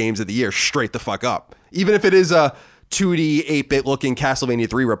great games of the year, straight the fuck up. Even if it is a 2D, 8-bit looking Castlevania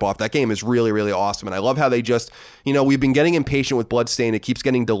 3 ripoff, that game is really, really awesome. And I love how they just, we've been getting impatient with Bloodstained. It keeps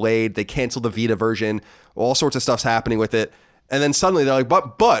getting delayed. They canceled the Vita version. All sorts of stuff's happening with it. And then suddenly they're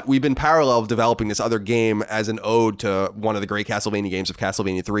like, but we've been parallel developing this other game as an ode to one of the great Castlevania games of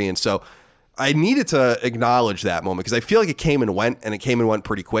Castlevania 3. And so I needed to acknowledge that moment because I feel like it came and went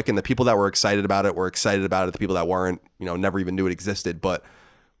pretty quick. And the people that were excited about it were excited about it. The people that weren't, never even knew it existed. But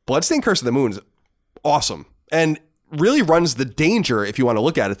Bloodstained Curse of the Moon is awesome and really runs the danger, if you want to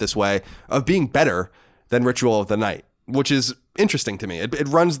look at it this way, of being better than Ritual of the Night, which is interesting to me. It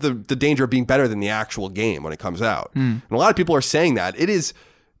runs the danger of being better than the actual game when it comes out. And a lot of people are saying that. It is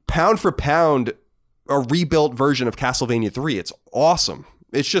pound for pound a rebuilt version of Castlevania 3. It's awesome.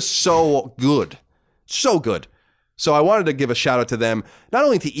 It's just so good. So good. So I wanted to give a shout out to them, not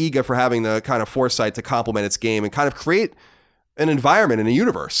only to IGA for having the kind of foresight to complement its game and kind of create an environment and a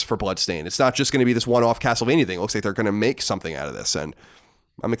universe for Bloodstained. It's not just going to be this one-off Castlevania thing. It looks like they're going to make something out of this, and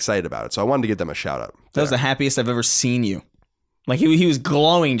I'm excited about it. So I wanted to give them a shout out. That was the happiest I've ever seen you. Like, he was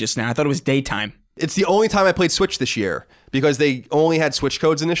glowing just now. I thought it was daytime. It's the only time I played Switch this year because they only had Switch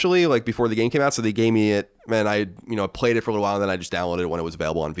codes initially, like before the game came out. So they gave me it, and I, played it for a little while, and then I just downloaded it when it was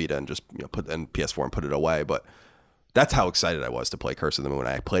available on Vita and just, put it in PS4 and put it away. But that's how excited I was to play Curse of the Moon.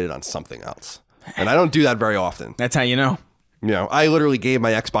 I played it on something else, and I don't do that very often. That's how you know. I literally gave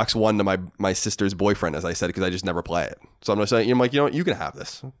my Xbox One to my sister's boyfriend, as I said, because I just never play it. So I'm just saying, I'm like, you can have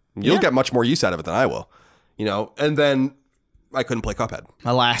this. You'll get much more use out of it than I will. And then I couldn't play Cuphead.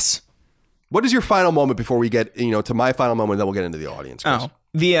 Alas. What is your final moment before we get, to my final moment, and then we'll get into the audience, Chris? Oh,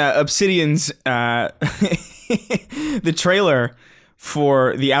 the Obsidian's, the trailer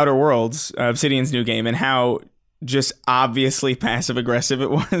for The Outer Worlds, Obsidian's new game, and how just obviously passive-aggressive it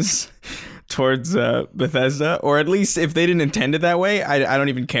was towards Bethesda, or at least if they didn't intend it that way, I don't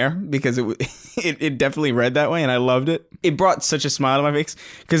even care, because it definitely read that way, and I loved it. It brought such a smile to my face,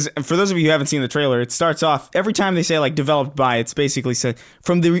 because for those of you who haven't seen the trailer, it starts off, every time they say, like, developed by, it's basically said,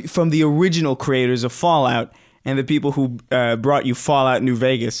 from the original creators of Fallout, and the people who brought you Fallout New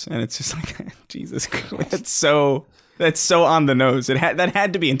Vegas, and it's just like, Jesus Christ, that's so on the nose. That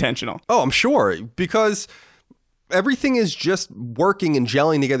had to be intentional. Oh, I'm sure, because everything is just working and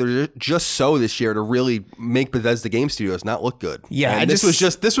gelling together just so this year to really make Bethesda Game Studios not look good. Yeah, and this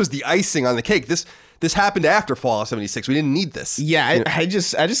was the icing on the cake. This happened after Fallout 76. We didn't need this. Yeah, I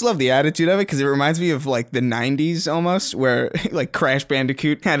just love the attitude of it, because it reminds me of like the 90s almost, where like Crash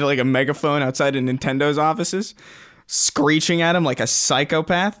Bandicoot had like a megaphone outside of Nintendo's offices, screeching at him like a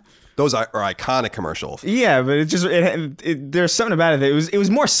psychopath. Those are iconic commercials. Yeah, but there's something about it. It was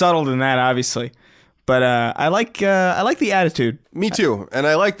more subtle than that, obviously. But I like the attitude. Me too. And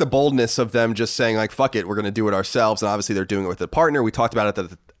I like the boldness of them just saying, like, fuck it, we're going to do it ourselves. And obviously they're doing it with a partner. We talked about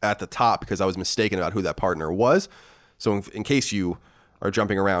it at the top because I was mistaken about who that partner was. So in case you are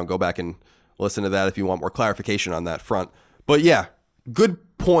jumping around, go back and listen to that if you want more clarification on that front. But yeah, good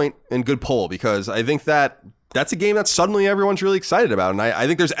point and good poll, because I think that's a game that suddenly everyone's really excited about. And I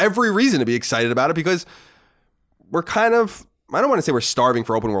think there's every reason to be excited about it, because we're kind of, I don't want to say we're starving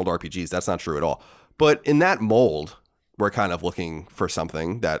for open world RPGs. That's not true at all. But in that mold, we're kind of looking for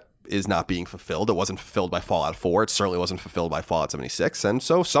something that is not being fulfilled. It wasn't fulfilled by Fallout 4. It certainly wasn't fulfilled by Fallout 76. And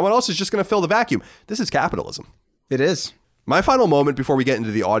so someone else is just going to fill the vacuum. This is capitalism. It is. My final moment before we get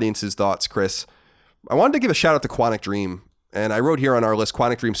into the audience's thoughts, Chris, I wanted to give a shout out to Quantic Dream. And I wrote here on our list,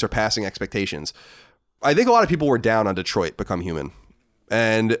 Quantic Dream surpassing expectations. I think a lot of people were down on Detroit Become Human.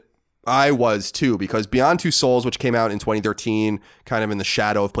 And I was too, because Beyond Two Souls, which came out in 2013, kind of in the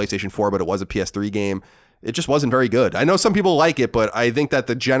shadow of PlayStation 4, but it was a PS3 game, it just wasn't very good. I know some people like it, but I think that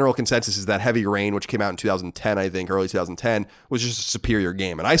the general consensus is that Heavy Rain, which came out in 2010, I think, early 2010, was just a superior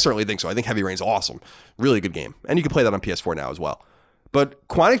game. And I certainly think so. I think Heavy Rain's awesome. Really good game. And you can play that on PS4 now as well. But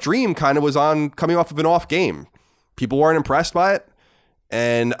Quantic Dream kind of was coming off of an off game. People weren't impressed by it.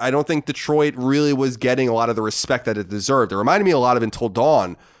 And I don't think Detroit really was getting a lot of the respect that it deserved. It reminded me a lot of Until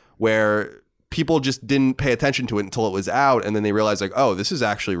Dawn, where people just didn't pay attention to it until it was out, and then they realized, like, oh, this is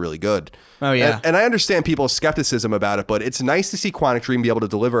actually really good. Oh, yeah. And I understand people's skepticism about it, but it's nice to see Quantic Dream be able to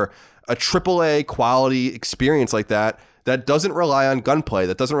deliver a AAA quality experience like that doesn't rely on gunplay,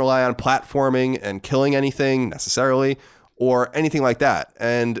 that doesn't rely on platforming and killing anything necessarily, or anything like that.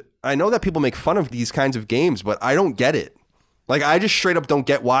 And I know that people make fun of these kinds of games, but I don't get it. Like, I just straight up don't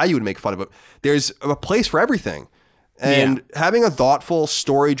get why you would make fun of it. There's a place for everything. And having a thoughtful,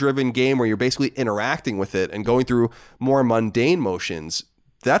 story-driven game where you're basically interacting with it and going through more mundane motions,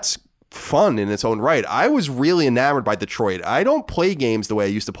 that's fun in its own right. I was really enamored by Detroit. I don't play games the way I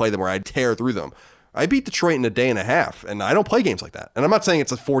used to play them, where I'd tear through them. I beat Detroit in a day and a half, and I don't play games like that. And I'm not saying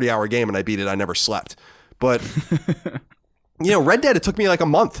it's a 40-hour game and I beat it, I never slept. But, Red Dead, it took me like a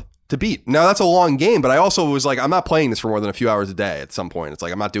month to beat. Now, that's a long game, but I also was like, I'm not playing this for more than a few hours a day at some point. It's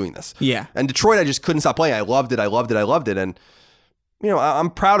like, I'm not doing this. Yeah. And Detroit, I just couldn't stop playing. I loved it. And, I'm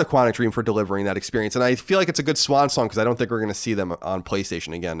proud of Quantic Dream for delivering that experience. And I feel like it's a good swan song, because I don't think we're going to see them on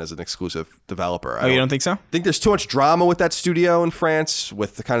PlayStation again as an exclusive developer. Oh, you don't think so? I think there's too much drama with that studio in France,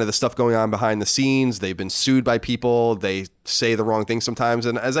 with the kind of the stuff going on behind the scenes. They've been sued by people. They say the wrong things sometimes.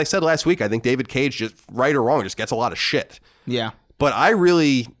 And as I said last week, I think David Cage, just right or wrong, just gets a lot of shit. Yeah. But I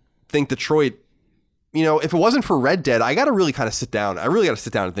really think Detroit, if it wasn't for Red Dead, I got to really kind of sit down. I really got to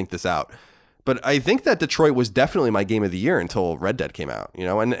sit down and think this out. But I think that Detroit was definitely my game of the year until Red Dead came out,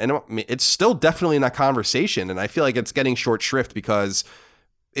 and it's still definitely in that conversation. And I feel like it's getting short shrift because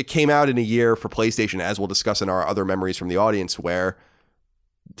it came out in a year for PlayStation, as we'll discuss in our other memories from the audience, where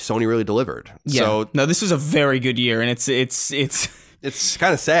Sony really delivered. Yeah. So no, this was a very good year, and it's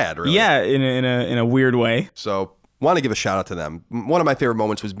kind of sad, really. Yeah, in a weird way. So want to give a shout out to them. One of my favorite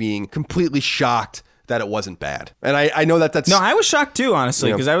moments was being completely shocked that it wasn't bad. And I know that's... No, I was shocked too,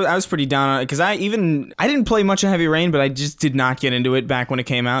 honestly, because I was pretty down on it, because I didn't play much of Heavy Rain, but I just did not get into it back when it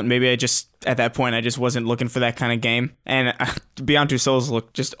came out. Maybe at that point, I just wasn't looking for that kind of game. And Beyond Two Souls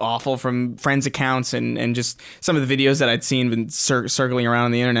looked just awful from friends' accounts and just some of the videos that I'd seen been circling around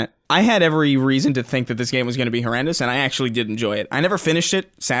on the internet. I had every reason to think that this game was going to be horrendous, and I actually did enjoy it. I never finished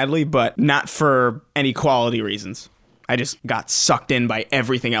it, sadly, but not for any quality reasons. I just got sucked in by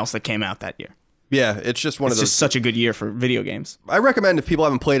everything else that came out that year. Yeah, it's just one of those. It's just such a good year for video games. I recommend if people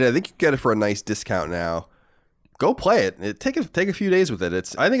haven't played it, I think you can get it for a nice discount now. Go play it. Take a few days with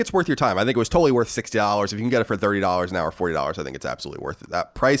it. I think it's worth your time. I think it was totally worth $60. If you can get it for $30 now or $40, I think it's absolutely worth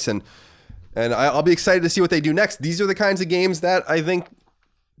that price. And I'll be excited to see what they do next. These are the kinds of games that I think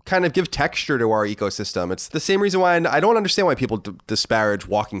kind of give texture to our ecosystem. It's the same reason why I don't understand why people disparage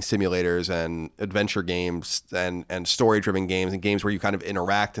walking simulators and adventure games and story-driven games and games where you kind of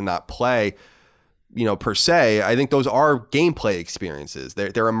interact and not play, per se. I think those are gameplay experiences.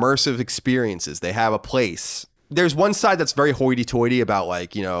 They're immersive experiences. They have a place. There's one side that's very hoity-toity about I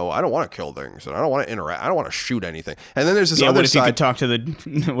don't want to kill things and I don't want to interact. I don't want to shoot anything. And then there's this other side. What if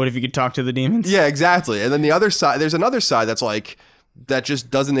you could talk to the demons? Yeah, exactly. And then the other side, there's another side that's that just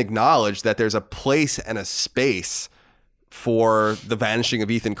doesn't acknowledge that there's a place and a space for the vanishing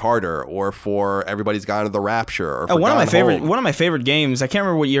of Ethan Carter or for Everybody's Gone to the Rapture. Or for one of my favorite games, I can't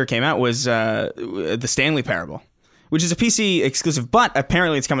remember what year it came out, was the Stanley Parable, which is a PC exclusive, but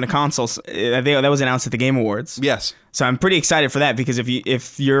apparently it's coming to consoles. That was announced at the Game Awards. Yes. So I'm pretty excited for that because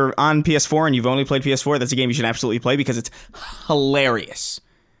if you're on PS4 and you've only played PS4, that's a game you should absolutely play because it's hilarious.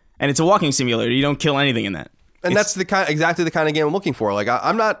 And it's a walking simulator. You don't kill anything in that. And that's exactly the kind of game I'm looking for.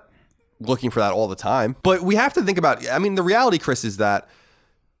 I'm not looking for that all the time, but we have to think about, the reality, Chris, is that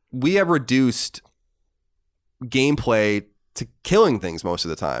we have reduced gameplay to killing things most of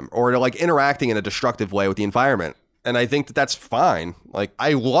the time or to interacting in a destructive way with the environment. And I think that's fine.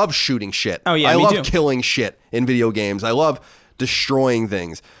 I love shooting shit. Oh, yeah, I love too. killing shit in video games. I love destroying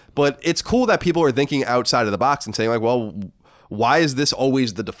things. But it's cool that people are thinking outside of the box and saying, well, why is this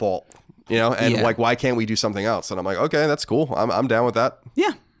always the default? Why can't we do something else? And I'm like, okay, that's cool. I'm down with that.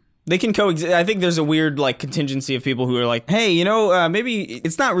 Yeah. They can coexist. I think there's a weird contingency of people who are like, hey, maybe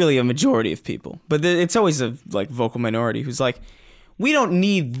it's not really a majority of people, but it's always a vocal minority who's like, we don't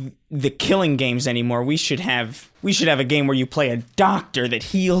need the killing games anymore. We should have a game where you play a doctor that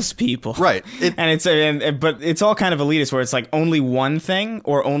heals people. Right. But it's all kind of elitist where it's only one thing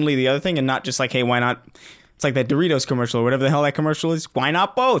or only the other thing and not just hey, why not? It's like that Doritos commercial or whatever the hell that commercial is. Why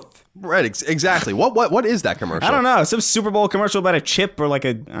not both? Right, exactly. What is that commercial? I don't know. Some Super Bowl commercial about a chip or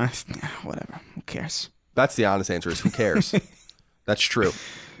whatever. Who cares? That's the honest answer is who cares? That's true.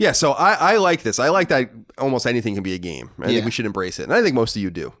 Yeah, so I like this. I like that almost anything can be a game. I think we should embrace it. And I think most of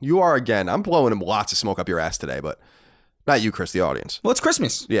you do. You are, again, I'm blowing lots of smoke up your ass today, but not you, Chris, the audience. Well, it's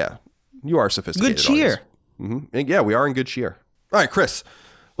Christmas. Yeah, you are sophisticated. Good cheer. Mm-hmm. Yeah, we are in good cheer. All right, Chris,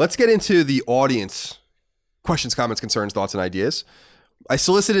 let's get into the audience questions, comments, concerns, thoughts, and ideas. I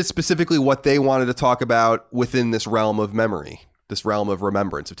solicited specifically what they wanted to talk about within this realm of memory, this realm of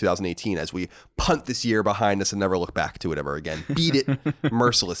remembrance of 2018 as we punt this year behind us and never look back to it ever again. Beat it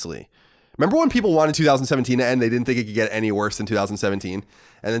mercilessly. Remember when people wanted 2017 to end? They didn't think it could get any worse than 2017.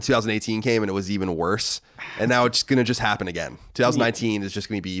 And then 2018 came and it was even worse. And now it's going to just happen again. 2019 is just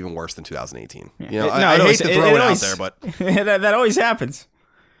going to be even worse than 2018. Yeah. I hate to throw it out there, but that always happens.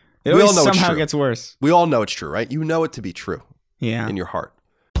 It always somehow gets worse. We all know it's true, right? You know it to be true. Yeah. In your heart.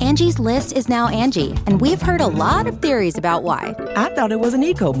 Angie's List is now Angie, and we've heard a lot of theories about why. I thought it was an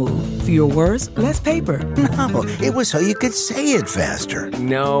eco move. Fewer words, less paper. No, it was so you could say it faster.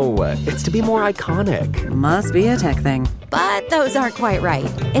 No, it's to be more iconic. Must be a tech thing. But those aren't quite right.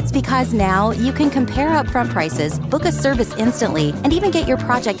 It's because now you can compare upfront prices, book a service instantly, and even get your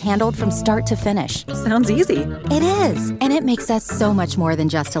project handled from start to finish. Sounds easy. It is, and it makes us so much more than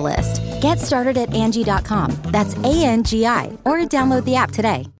just a list. Get started at Angie.com. That's ANGI, or download the app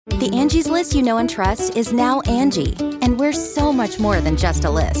today. The Angie's List you know and trust is now Angie, and we're so much more than just a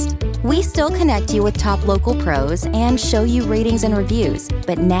list. We still connect you with top local pros and show you ratings and reviews,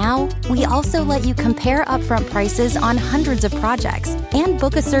 but now we also let you compare upfront prices on hundreds of projects and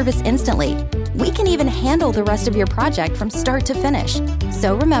book a service instantly. We can even handle the rest of your project from start to finish.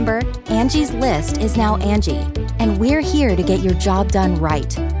 So remember, Angie's List is now Angie, and we're here to get your job done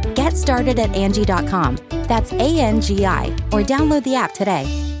right. Get started at Angie.com. That's ANGI, or download the app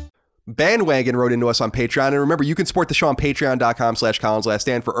today. Bandwagon wrote into us on Patreon. And remember, you can support the show on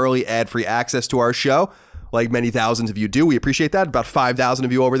patreon.com/CollinsLastStand for early ad-free access to our show, like many thousands of you do. We appreciate that. About 5,000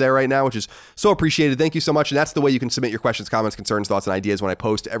 of you over there right now, which is so appreciated. Thank you so much. And that's the way you can submit your questions, comments, concerns, thoughts, and ideas when I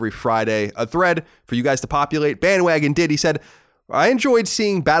post every Friday a thread for you guys to populate. Bandwagon did. He said, I enjoyed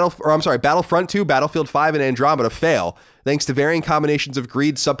seeing Battlefront 2, Battlefield 5, and Andromeda fail, thanks to varying combinations of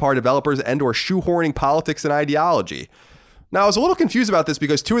greed, subpar developers, and or shoehorning politics and ideology. Now, I was a little confused about this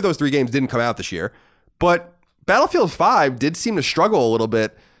because 2 of those 3 games didn't come out this year, but Battlefield 5 did seem to struggle a little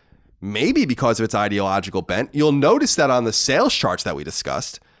bit, maybe because of its ideological bent. You'll notice that on the sales charts that we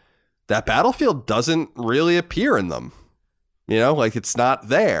discussed, that Battlefield doesn't really appear in them. It's not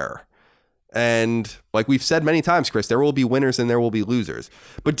there. And like we've said many times, Chris, there will be winners and there will be losers.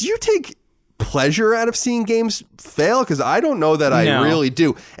 But do you take pleasure out of seeing games fail? Because I don't know that I really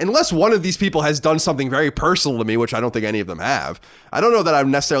do. Unless one of these people has done something very personal to me, which I don't think any of them have. I don't know that I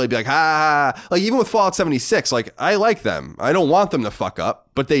would necessarily be like, like even with Fallout 76, like I like them. I don't want them to fuck up,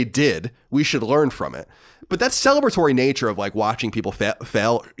 but they did. We should learn from it. But that celebratory nature of like watching people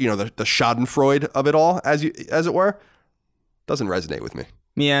fail, you know, the schadenfreude of it all, as it were, doesn't resonate with me.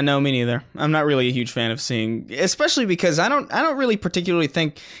 Yeah, no, me neither. I'm not really a huge fan of seeing, especially because I don't really particularly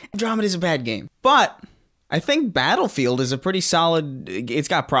think Andromeda is a bad game. But I think Battlefield is a pretty solid. It's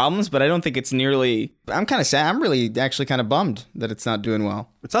got problems, but I don't think it's nearly. I'm kind of sad. I'm really actually kind of bummed that it's not doing well.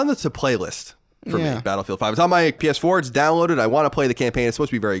 It's on the to play list for me. Battlefield 5. It's on my PS4. It's downloaded. I want to play the campaign. It's supposed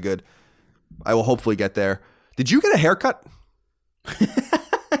to be very good. I will hopefully get there. Did you get a haircut?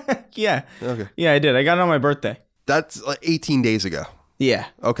 Yeah. Okay. Yeah, I did. I got it on my birthday. That's like 18 days ago. Yeah.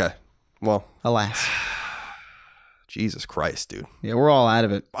 Okay. Well. Alas. Jesus Christ, dude. Yeah, we're all out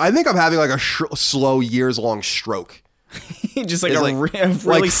of it. I think I'm having like a slow years-long stroke. Just like a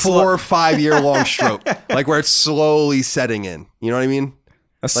really like 4 or 5 year long stroke. Like where it's slowly setting in. You know what I mean?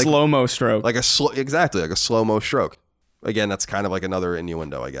 A slow-mo stroke. Like exactly, like a slow-mo stroke. Again, that's kind of like another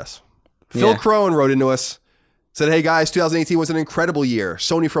innuendo, I guess. Phil Crone wrote into us. Said, hey guys, 2018 was an incredible year.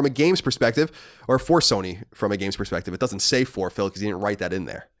 Sony from a games perspective, or for Sony from a games perspective. It doesn't say for Phil because he didn't write that in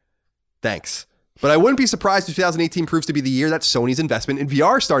there. Thanks. But I wouldn't be surprised if 2018 proves to be the year that Sony's investment in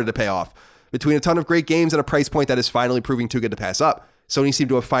VR started to pay off. Between a ton of great games and a price point that is finally proving too good to pass up, Sony seemed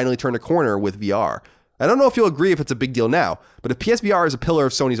to have finally turned a corner with VR. I don't know if you'll agree if it's a big deal now, but if PSVR is a pillar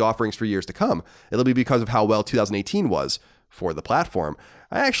of Sony's offerings for years to come, it'll be because of how well 2018 was for the platform.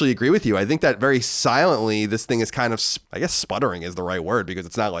 I actually agree with you. I think that very silently, this thing is kind of, I guess sputtering is the right word because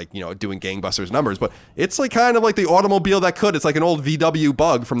it's not like, you know, doing gangbusters numbers, but it's like kind of like the automobile that could. It's like an old VW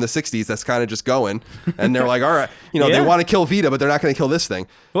Bug from the 60s that's kind of just going. And they're like, all right, you know, they want to kill Vita, but they're not going to kill this thing.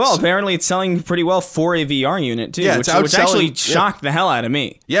 Well, apparently it's selling pretty well for a VR unit too, which actually shocked the hell out of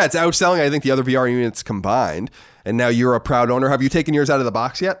me. Yeah, it's outselling, I think, the other VR units combined. And now you're a proud owner. Have you taken yours out of the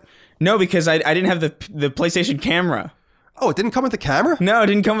box yet? No, because I didn't have the PlayStation camera. Oh, it didn't come with the camera? No, it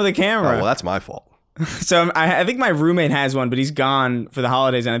didn't come with a camera. Oh, well, that's my fault. So I think my roommate has one, but he's gone for the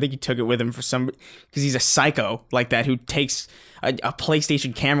holidays, and I think he took it with him for some, because he's a psycho like that who takes a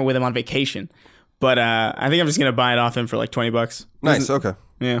PlayStation camera with him on vacation. But I think I'm just gonna buy it off him for like $20. Nice. Okay.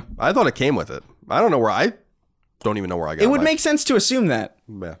 Yeah. I thought it came with it. I don't even know where I got it. It would make sense to assume that.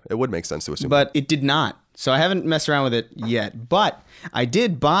 Yeah, it would make sense to assume. But it did not. So I haven't messed around with it yet. But I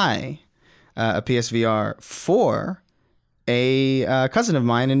did buy a PSVR for a cousin of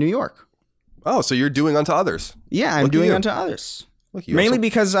mine in New York. Oh, so you're doing unto others. Yeah, I'm doing unto others. Mainly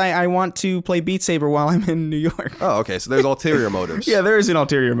because I want to play Beat Saber while I'm in New York. Oh, okay. So there's ulterior motives. Yeah, there is an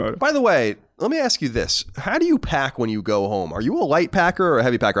ulterior motive. By the way, let me ask you this. How do you pack when you go home? Are you a light packer or a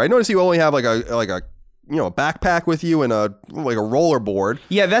heavy packer? I notice you only have like a backpack with you and a roller board.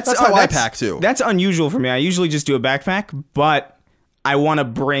 Yeah, that's how I pack too. That's unusual for me. I usually just do a backpack, but I want to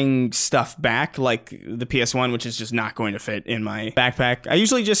bring stuff back, like the PS1, which is just not going to fit in my backpack. I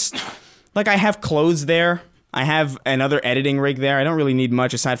usually just, like, I have clothes there. I have another editing rig there. I don't really need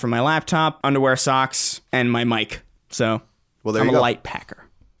much aside from my laptop, underwear, socks, and my mic. So, well, there I'm you go. A light packer.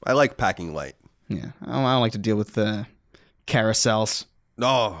 I like packing light. Yeah, I don't like to deal with the carousels.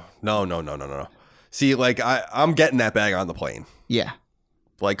 No. See, like, I'm getting that bag on the plane. Yeah.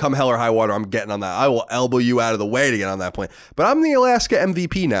 Like, come hell or high water, I'm getting on that. I will elbow you out of the way to get on that plane. But I'm the Alaska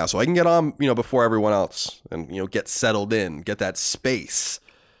MVP now, so I can get on, before everyone else and, get settled in, get that space.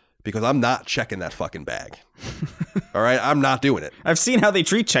 Because I'm not checking that fucking bag. All right? I'm not doing it. I've seen how they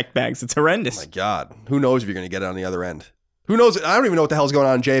treat checked bags. It's horrendous. Oh my God. Who knows if you're going to get it on the other end? Who knows? I don't even know what the hell's going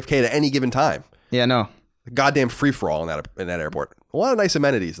on in JFK at any given time. Yeah, no. Goddamn free-for-all in that airport. A lot of nice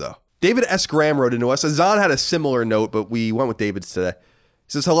amenities, though. David S. Graham wrote into us. Azan had a similar note, but we went with David's today.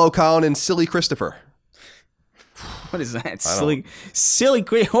 He says, hello, Colin and Silly Christopher. What is that? Silly.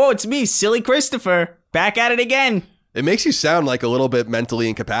 Oh, it's me, Silly Christopher. Back at it again. It makes you sound like a little bit mentally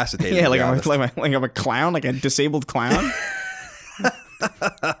incapacitated. Yeah, like I'm a clown, like a disabled clown.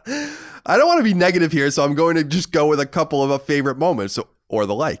 I don't want to be negative here, so I'm going to just go with a couple of favorite moments or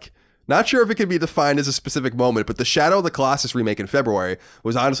the like. Not sure if it can be defined as a specific moment, but the Shadow of the Colossus remake in February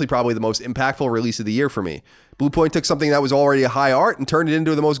was honestly probably the most impactful release of the year for me. Bluepoint took something that was already a high art and turned it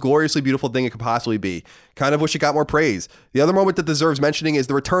into the most gloriously beautiful thing it could possibly be. Kind of wish it got more praise. The other moment that deserves mentioning is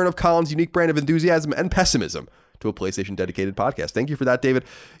the return of Colin's unique brand of enthusiasm and pessimism to a PlayStation dedicated podcast. Thank you for that, David.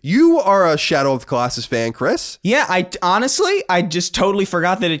 You are a Shadow of the Colossus fan, Chris. Yeah, I just totally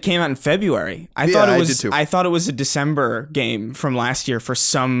forgot that it came out in February. I thought it was a December game from last year for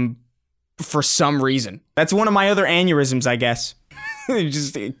some for some reason. That's one of my other aneurysms, I guess.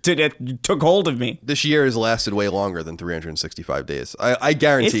 It took hold of me. This year has lasted way longer than 365 days. I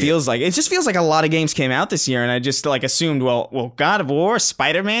guarantee it just feels like a lot of games came out this year, and I just like assumed, well, God of War,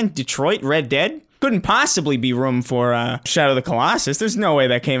 Spider-Man, Detroit, Red Dead couldn't possibly be room for Shadow of the Colossus. There's no way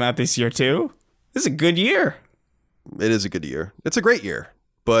that came out this year too. This is a good year. It is a good year. It's a great year,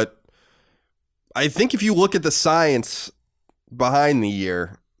 but I think if you look at the science behind the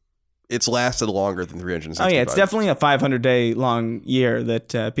year, it's lasted longer than 365. Oh yeah, it's definitely a 500-day long year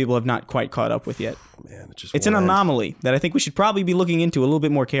that people have not quite caught up with yet. Man, it's an anomaly that I think we should probably be looking into a little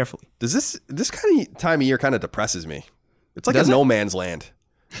bit more carefully. Does this kind of time of year kind of depresses me? It's like no man's land.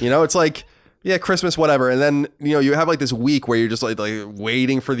 You know, it's like, yeah, Christmas, whatever, and then you have like this week where you're just like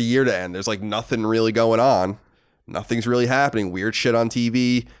waiting for the year to end. There's like nothing really going on. Nothing's really happening. Weird shit on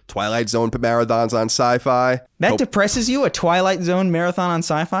TV. Twilight Zone marathons on Sci-Fi. That depresses you? A Twilight Zone marathon on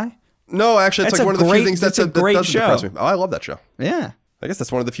Sci-Fi? No, actually, it's like one of the few things that doesn't depress me. Oh, I love that show. Yeah. I guess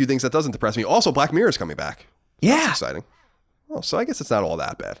that's one of the few things that doesn't depress me. Also, Black Mirror is coming back. Yeah. That's exciting. Oh, so I guess it's not all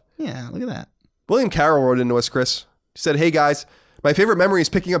that bad. Yeah, look at that. William Carroll wrote into us, Chris. He said, "Hey, guys, my favorite memory is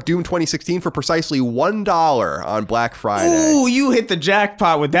picking up Doom 2016 for precisely $1 on Black Friday." Ooh, you hit the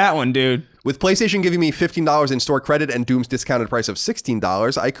jackpot with that one, dude. With PlayStation giving me $15 in store credit and Doom's discounted price of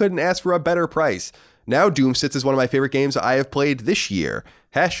 $16, I couldn't ask for a better price. Now Doom sits as one of my favorite games I have played this year.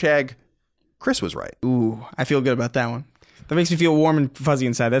 Hashtag Chris was right. Ooh, I feel good about that one. That makes me feel warm and fuzzy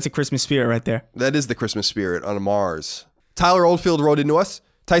inside. That's a Christmas spirit right there. That is the Christmas spirit on Mars. Tyler Oldfield wrote into us.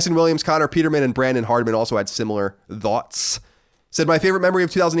 Tyson Williams, Connor Peterman, and Brandon Hardman also had similar thoughts. Said, my favorite memory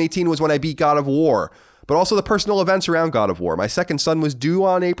of 2018 was when I beat God of War, but also the personal events around God of War. My second son was due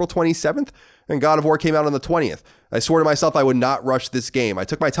on April 27th, and God of War came out on the 20th. I swore to myself I would not rush this game. I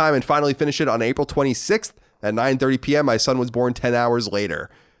took my time and finally finished it on April 26th at 9:30 p.m. My son was born 10 hours later.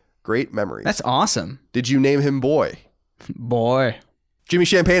 Great memories. That's awesome. Did you name him Boy? Boy. Jimmy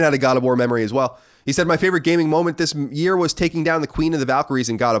Champagne had a God of War memory as well. He said, my favorite gaming moment this year was taking down the Queen of the Valkyries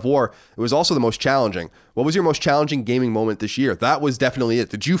in God of War. It was also the most challenging. What was your most challenging gaming moment this year? That was definitely it.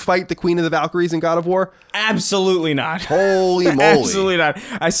 Did you fight the Queen of the Valkyries in God of War? Absolutely not. Holy moly. Absolutely not.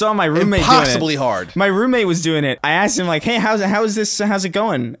 I saw my roommate Impossibly doing it. hard. My roommate was doing it. I asked him like, hey, how's it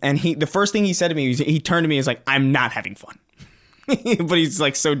going? And the first thing he said to me, he turned to me and was like, I'm not having fun. But he's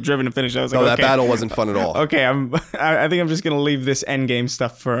like so driven to finish. I was like, that battle wasn't fun at all. Okay, I think I'm just gonna leave this end game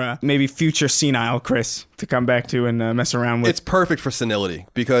stuff for maybe future senile Chris to come back to and mess around with. It's perfect for senility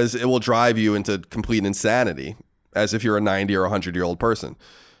because it will drive you into complete insanity, as if you're a 90 or 100-year-old person.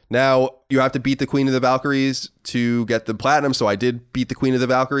 Now you have to beat the Queen of the Valkyries to get the platinum. So I did beat the Queen of the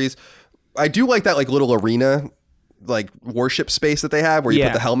Valkyries. I do like that little arena, worship space that they have where you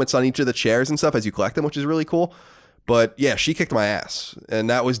put the helmets on each of the chairs and stuff as you collect them, which is really cool. But yeah, she kicked my ass, and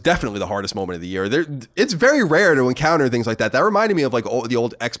that was definitely the hardest moment of the year. It's very rare to encounter things like that. That reminded me of the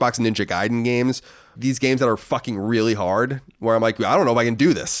old Xbox Ninja Gaiden games. These games that are fucking really hard, where I'm like, I don't know if I can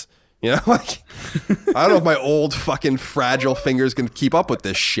do this. I don't know if my old fucking fragile fingers can keep up with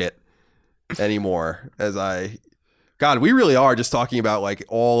this shit anymore. God, we really are just talking about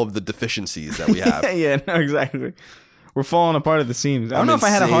all of the deficiencies that we have. Yeah, no, exactly. We're falling apart at the seams. I don't know if I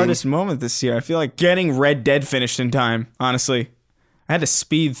had a hardest moment this year. I feel like getting Red Dead finished in time, honestly. I had to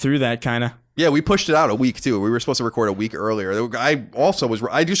speed through that kind of. Yeah, we pushed it out a week too. We were supposed to record a week earlier. I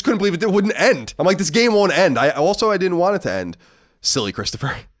just couldn't believe it wouldn't end. I'm like, this game won't end. I didn't want it to end. Silly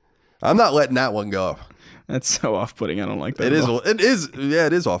Christopher. I'm not letting that one go. That's so off-putting. I don't like that.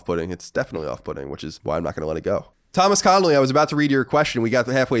 It is off-putting. It's definitely off-putting, which is why I'm not going to let it go. Thomas Connolly, I was about to read your question. We got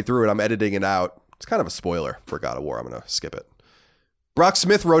halfway through it. I'm editing it out. It's kind of a spoiler for God of War. I'm going to skip it. Brock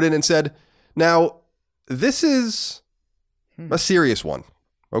Smith wrote in and said, now, this is a serious one,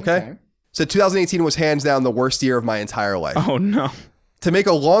 okay? Said 2018 was hands down the worst year of my entire life. Oh, no. To make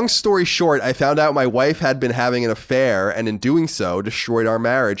a long story short, I found out my wife had been having an affair and in doing so destroyed our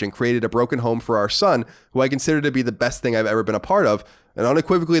marriage and created a broken home for our son, who I consider to be the best thing I've ever been a part of and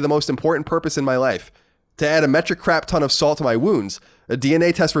unequivocally the most important purpose in my life. To add a metric crap ton of salt to my wounds, a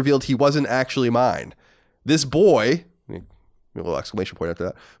DNA test revealed he wasn't actually mine. This boy, a little exclamation point after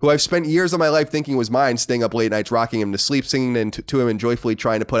that, who I've spent years of my life thinking was mine, staying up late nights, rocking him to sleep, singing to him and joyfully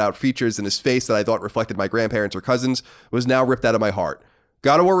trying to put out features in his face that I thought reflected my grandparents or cousins, was now ripped out of my heart.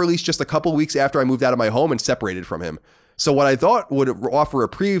 God of War released just a couple weeks after I moved out of my home and separated from him. So what I thought would offer a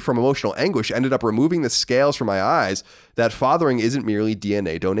reprieve from emotional anguish ended up removing the scales from my eyes that fathering isn't merely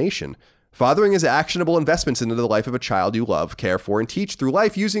DNA donation. Fathering is actionable investments into the life of a child you love, care for, and teach through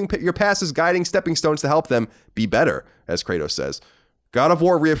life, using your past as guiding stepping stones to help them be better, as Kratos says. God of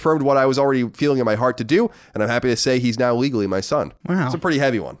War reaffirmed what I was already feeling in my heart to do, and I'm happy to say he's now legally my son. Wow. It's a pretty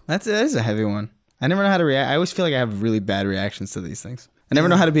heavy one. That is a heavy one. I never know how to react. I always feel like I have really bad reactions to these things. I never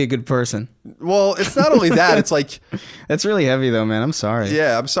know how to be a good person. Well, it's not only that, it's like... That's really heavy though, man. I'm sorry.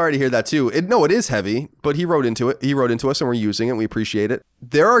 Yeah, I'm sorry to hear that too. It is heavy, but he wrote into it. He wrote into us and we're using it and we appreciate it.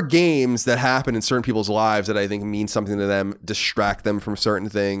 There are games that happen in certain people's lives that I think mean something to them, distract them from certain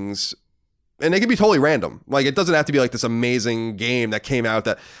things. And they can be totally random. Like, it doesn't have to be like this amazing game that came out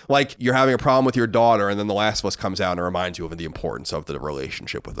that, like, you're having a problem with your daughter and then The Last of Us comes out and reminds you of the importance of the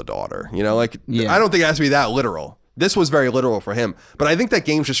relationship with the daughter. You know, like, I don't think it has to be that literal. This was very literal for him. But I think that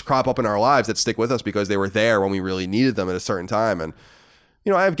games just crop up in our lives that stick with us because they were there when we really needed them at a certain time. And,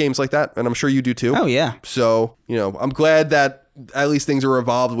 you know, I have games like that, and I'm sure you do too. Oh, yeah. So, you know, I'm glad that at least things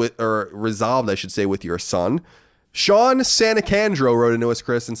are resolved, I should say, with your son. Sean Sanacandro wrote into us,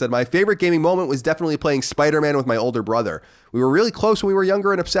 Chris, and said, my favorite gaming moment was definitely playing Spider-Man with my older brother. We were really close when we were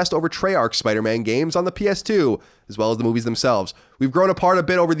younger and obsessed over Treyarch Spider-Man games on the PS2, as well as the movies themselves. We've grown apart a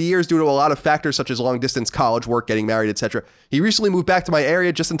bit over the years due to a lot of factors such as long-distance college work, getting married, etc. He recently moved back to my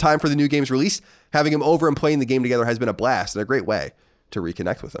area just in time for the new game's release. Having him over and playing the game together has been a blast and a great way to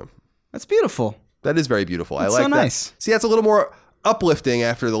reconnect with him. That's beautiful. That is very beautiful. That's I like so that. Nice. See, that's a little more uplifting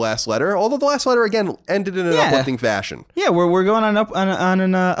after the last letter, although the last letter again ended in an uplifting fashion. Yeah, we're going on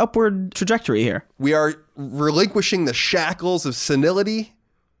an upward trajectory here. We are relinquishing the shackles of senility,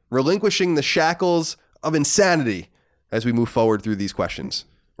 relinquishing the shackles of insanity as we move forward through these questions,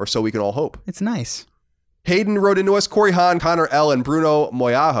 or so we can all hope. It's nice. Hayden wrote into us. Corey Hahn, Connor L., and Bruno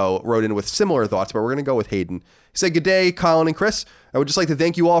Moyajo wrote in with similar thoughts, but we're going to go with Hayden. He said, good day, Colin and Chris. I would just like to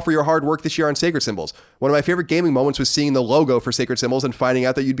thank you all for your hard work this year on Sacred Symbols. One of my favorite gaming moments was seeing the logo for Sacred Symbols and finding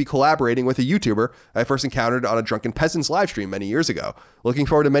out that you'd be collaborating with a YouTuber I first encountered on a Drunken Peasants live stream many years ago. Looking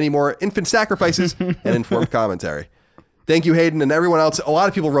forward to many more infant sacrifices and informed commentary. Thank you, Hayden, and everyone else. A lot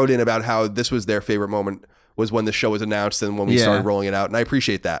of people wrote in about how this was their favorite moment was when the show was announced and when we started rolling it out, and I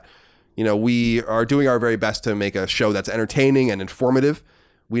appreciate that. You know, we are doing our very best to make a show that's entertaining and informative.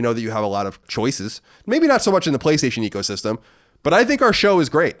 We know that you have a lot of choices. Maybe not so much in the PlayStation ecosystem, but I think our show is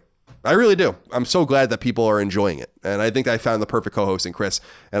great. I really do. I'm so glad that people are enjoying it. And I think I found the perfect co-host in Chris.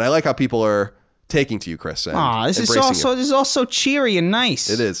 And I like how people are taking to you, Chris. This is all so cheery and nice.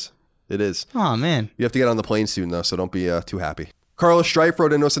 It is. It is. Oh, man. You have to get on the plane soon, though, so don't be too happy. Carlos Strife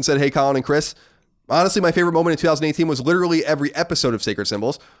wrote into us and said, hey, Colin and Chris. Honestly, my favorite moment in 2018 was literally every episode of Sacred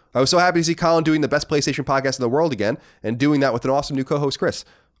Symbols. I was so happy to see Colin doing the best PlayStation podcast in the world again and doing that with an awesome new co-host, Chris.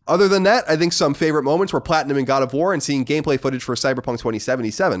 Other than that, I think some favorite moments were Platinum in God of War and seeing gameplay footage for Cyberpunk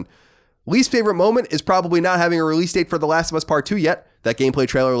 2077. Least favorite moment is probably not having a release date for The Last of Us Part 2 yet. That gameplay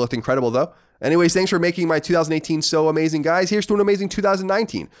trailer looked incredible, though. Anyways, thanks for making my 2018 so amazing, guys. Here's to an amazing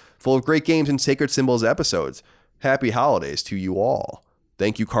 2019, full of great games and Sacred Symbols episodes. Happy holidays to you all.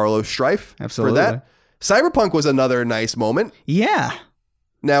 Thank you, Carlos Strife, Absolutely. for that. Cyberpunk was another nice moment. Yeah.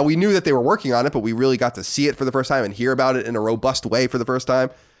 Now, we knew that they were working on it, but we really got to see it for the first time and hear about it in a robust way for the first time.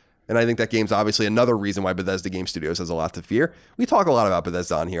 And I think that game's obviously another reason why Bethesda Game Studios has a lot to fear. We talk a lot about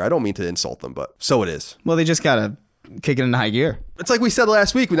Bethesda on here. I don't mean to insult them, but so it is. Well, they just got to kick it into high gear. It's like we said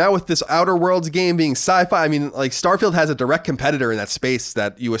last week, now with this Outer Worlds game being sci-fi, I mean, like Starfield has a direct competitor in that space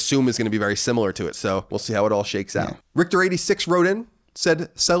that you assume is going to be very similar to it. So we'll see how it all shakes out. Yeah. Richter86 wrote in, said,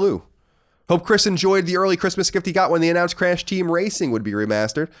 salut. Hope Chris enjoyed the early Christmas gift he got when they announced Crash Team Racing would be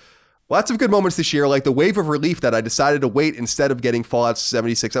remastered. Lots of good moments this year, like the wave of relief that I decided to wait instead of getting Fallout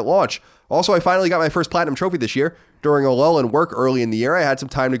 76 at launch. Also, I finally got my first Platinum trophy this year. During a lull in work early in the year, I had some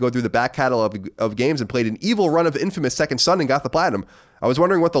time to go through the back catalog of games and played an evil run of Infamous Second Son and got the Platinum. I was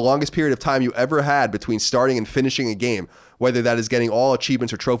wondering what the longest period of time you ever had between starting and finishing a game, whether that is getting all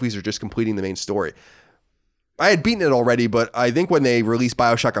achievements or trophies or just completing the main story. I had beaten it already, but I think when they released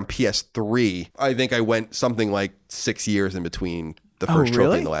BioShock on PS3, I think I went something like 6 years in between the first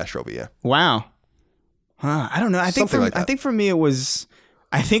trophy and the last trophy. Yeah. Wow. I don't know. I think for me it was.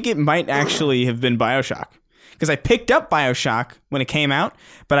 I think it might actually have been BioShock because I picked up BioShock when it came out,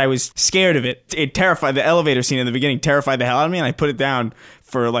 but I was scared of it. It terrified the elevator scene in the beginning. Terrified the hell out of me, and I put it down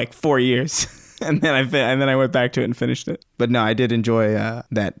for like 4 years, and then I went back to it and finished it. But no, I did enjoy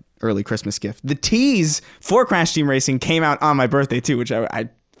that early Christmas gift. The tease for Crash Team Racing came out on my birthday too, which I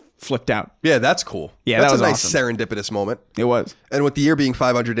flipped out. Yeah, that's cool. Yeah, that's that was a nice awesome. Serendipitous moment. It was. And with the year being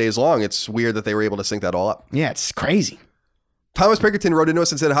 500 days long, it's weird that they were able to sync that all up. Yeah, it's crazy. Thomas Pinkerton wrote into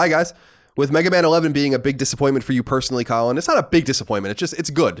us and said, hi guys. With Mega Man 11 being a big disappointment for you personally, Colin, it's not a big disappointment. It's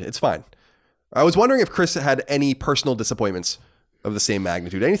good. It's fine. I was wondering if Chris had any personal disappointments of the same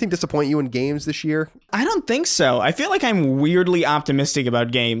magnitude. Anything disappoint you in games this year? I don't think so. I feel like I'm weirdly optimistic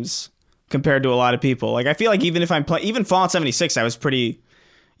about games compared to a lot of people. Like, I feel like even if I'm playing, even Fallout 76, I was pretty,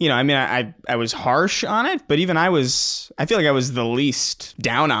 I was harsh on it, but even I feel like I was the least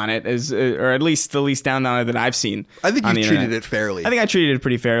down on it, or at least the least down on it that I've seen. I think you treated it fairly. I think I treated it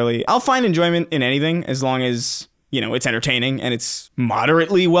pretty fairly. I'll find enjoyment in anything as long as, it's entertaining and it's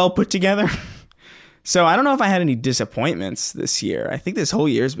moderately well put together. So I don't know if I had any disappointments this year. I think this whole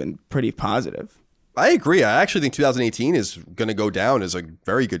year's been pretty positive. I agree. I actually think 2018 is going to go down as a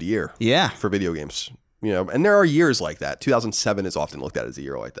very good year. Yeah. For video games. And there are years like that. 2007 is often looked at as a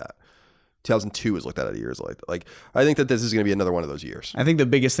year like that. 2002 is looked at as years like that. Like, I think that this is going to be another one of those years. I think the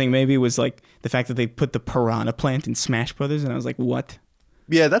biggest thing maybe was like the fact that they put the Piranha Plant in Smash Brothers, and I was like, what?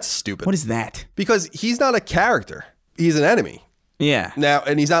 Yeah, that's stupid. What is that? Because he's not a character. He's an enemy. Yeah. Now,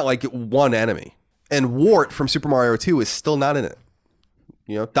 and he's not like one enemy. And Wart from Super Mario 2 is still not in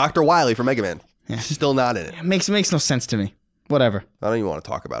it. Dr. Wily from Mega Man. Yeah. Still not in it. It makes no sense to me. Whatever. I don't even want to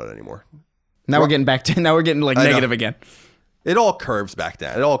talk about it anymore. Now we're getting like negative again. It all curves back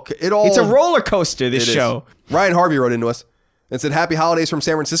down. It all. It's a roller coaster, this show. Ryan Harvey wrote into us and said, "Happy holidays from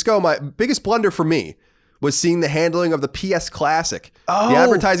San Francisco. My biggest blunder for me was seeing the handling of the PS Classic. Oh. The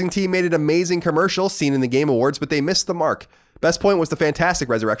advertising team made an amazing commercial seen in the Game Awards, but they missed the mark. Best point was the fantastic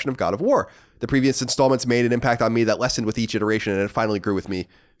resurrection of God of War. The previous installments made an impact on me that lessened with each iteration, and it finally grew with me.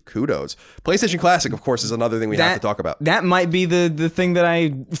 Kudos. PlayStation Classic, of course, is another thing we have to talk about. That might be the thing that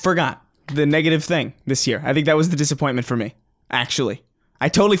I forgot. The negative thing this year. I think that was the disappointment for me, actually. I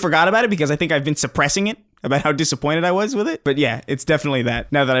totally forgot about it because I think I've been suppressing it about how disappointed I was with it. But yeah, it's definitely that,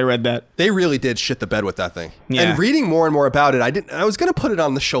 now that I read that. They really did shit the bed with that thing. Yeah. And reading more and more about it, I was going to put it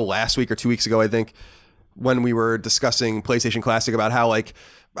on the show last week or 2 weeks ago, I think, when we were discussing PlayStation Classic, about how, like,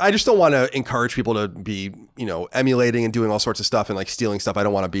 I just don't want to encourage people to be, emulating and doing all sorts of stuff and like stealing stuff. I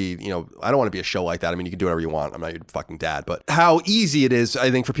don't want to be, I don't want to be a show like that. I mean, you can do whatever you want. I'm not your fucking dad, but how easy it is,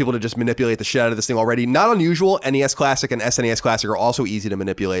 I think, for people to just manipulate the shit out of this thing already. Not unusual. NES Classic and SNES Classic are also easy to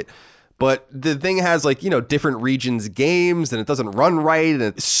manipulate. But the thing has like, different regions games, and it doesn't run right, and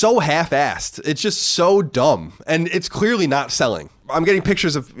it's so half-assed. It's just so dumb. And it's clearly not selling. I'm getting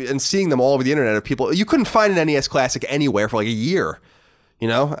pictures of and seeing them all over the internet of people. You couldn't find an NES Classic anywhere for like a year.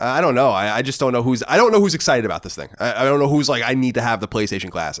 I don't know. I just don't know I don't know who's excited about this thing. I don't know who's like, I need to have the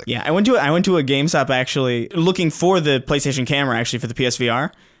PlayStation Classic. Yeah, I went to a GameStop actually looking for the PlayStation camera actually for the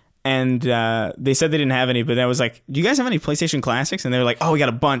PSVR. And they said they didn't have any, but I was like, do you guys have any PlayStation Classics? And they were like, oh, we got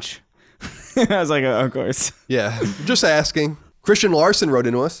a bunch. I was like, oh, of course. Yeah, just asking. Christian Larson wrote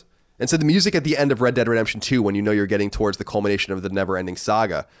into us and said the music at the end of Red Dead Redemption 2, when you know you're getting towards the culmination of the never-ending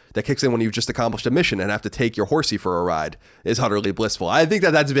saga that kicks in when you've just accomplished a mission and have to take your horsey for a ride, is utterly blissful. I think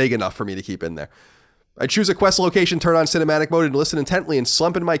that's vague enough for me to keep in there. I choose a quest location, turn on cinematic mode, and listen intently and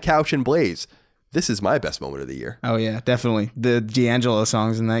slump in my couch and blaze. This is my best moment of the year. Oh, yeah, definitely. The D'Angelo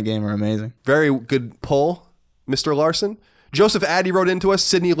songs in that game are amazing. Very good pull, Mr. Larson. Joseph Addy wrote into us.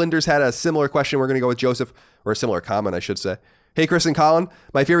 Sydney Linders had a similar question. We're going to go with Joseph, or a similar comment, I should say. Hey, Chris and Colin.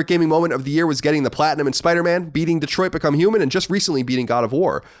 My favorite gaming moment of the year was getting the platinum in Spider-Man, beating Detroit Become Human, and just recently beating God of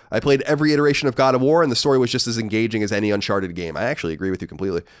War. I played every iteration of God of War, and the story was just as engaging as any Uncharted game. I actually agree with you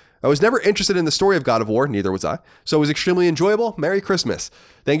completely. I was never interested in the story of God of War, neither was I, so it was extremely enjoyable. Merry Christmas.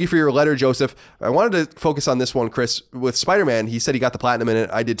 Thank you for your letter, Joseph. I wanted to focus on this one, Chris. With Spider-Man, he said he got the platinum in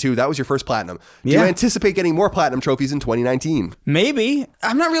it. I did too. That was your first platinum. Do you anticipate getting more platinum trophies in 2019? Maybe.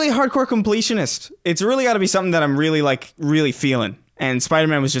 I'm not really a hardcore completionist. It's really got to be something that I'm really feeling. And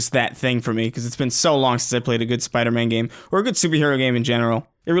Spider-Man was just that thing for me because it's been so long since I played a good Spider-Man game or a good superhero game in general.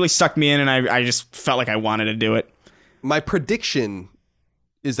 It really sucked me in, and I just felt like I wanted to do it. My prediction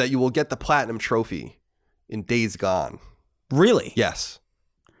is that you will get the platinum trophy in Days Gone. Really? Yes.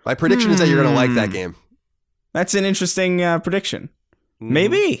 My prediction is that you're going to like that game. That's an interesting prediction.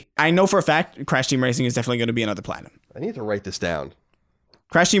 Maybe. I know for a fact Crash Team Racing is definitely going to be another platinum. I need to write this down.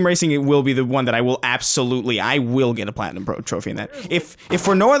 Crash Team Racing, it will be the one that I will get a platinum pro trophy in that. If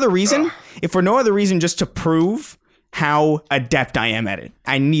for no other reason, just to prove how adept I am at it.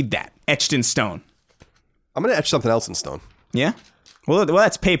 I need that etched in stone. I'm going to etch something else in stone. Yeah? Well,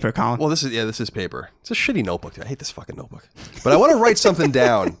 that's paper, Colin. Well, this is paper. It's a shitty notebook. I hate this fucking notebook. But I want to write something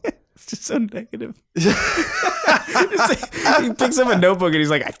down. It's just so negative. He picks up a notebook and he's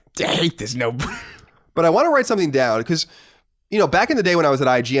like, I hate this notebook. But I want to write something down because, back in the day when I was at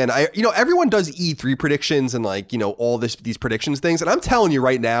IGN, everyone does E3 predictions and all these predictions things. And I'm telling you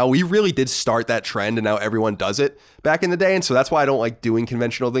right now, we really did start that trend and now everyone does it back in the day. And so that's why I don't like doing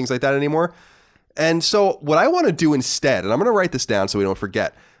conventional things like that anymore. And so what I want to do instead, and I'm going to write this down so we don't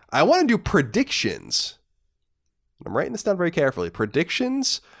forget, I want to do predictions. I'm writing this down very carefully.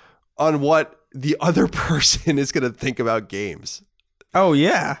 Predictions on what the other person is going to think about games. Oh,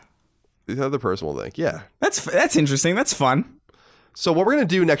 yeah. the other person will think. Yeah. That's interesting. That's fun. So what we're going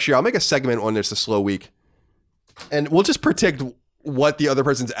to do next year, I'll make a segment when there's a slow week, and we'll just predict what the other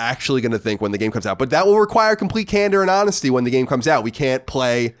person's actually going to think when the game comes out. But that will require complete candor and honesty when the game comes out. We can't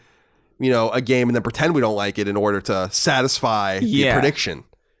play, a game and then pretend we don't like it in order to satisfy the prediction.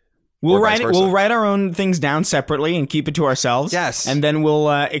 We'll write our own things down separately and keep it to ourselves. Yes. And then we'll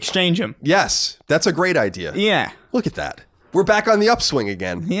exchange them. Yes. That's a great idea. Yeah. Look at that. We're back on the upswing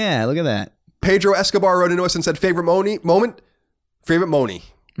again. Yeah, look at that. Pedro Escobar wrote into us and said, favorite moment? Favorite Moni.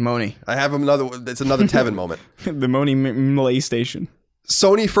 I have another. It's another Tevin moment. The Moni Malay Station.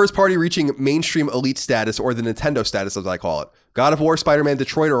 Sony first party reaching mainstream elite status, or the Nintendo status as I call it. God of War, Spider-Man,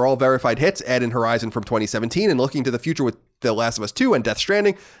 Detroit are all verified hits. Add in Horizon from 2017 and looking to the future with The Last of Us 2 and Death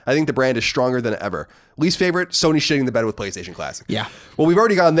Stranding. I think the brand is stronger than ever. Least favorite, Sony shitting the bed with PlayStation Classic. Yeah. Well, we've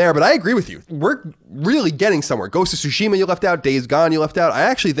already gone there, but I agree with you. We're really getting somewhere. Ghost of Tsushima you left out. Days Gone you left out. I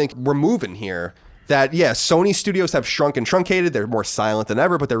actually think we're moving here. That, yeah, Sony studios have shrunk and truncated. They're more silent than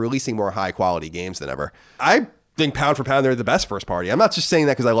ever, but they're releasing more high-quality games than ever. I think pound for pound, they're the best first party. I'm not just saying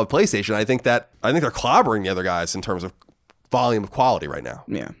that because I love PlayStation. I think they're clobbering the other guys in terms of volume of quality right now.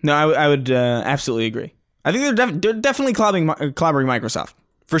 Yeah. No, I would absolutely agree. I think they're definitely clobbering Microsoft.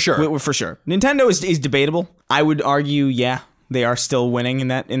 For sure. For sure. Nintendo is debatable. I would argue, yeah, they are still winning in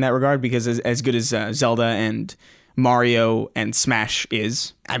that regard because as good as Zelda and Mario and Smash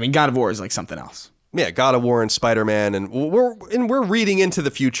is, I mean, God of War is like something else. Yeah, God of War and Spider-Man, and we're reading into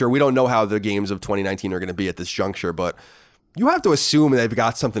the future. We don't know how the games of 2019 are going to be at this juncture, but you have to assume they've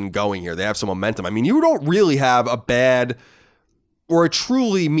got something going here. They have some momentum. I mean, you don't really have a bad or a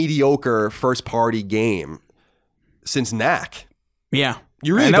truly mediocre first-party game since Knack. Yeah,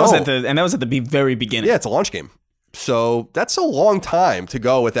 you really don't. And that was at the very beginning. Yeah, it's a launch game. So that's a long time to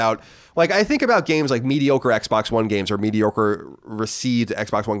go without, like, I think about games like mediocre Xbox One games or mediocre received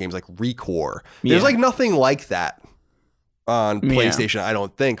Xbox One games like ReCore. There's like nothing like that on PlayStation, I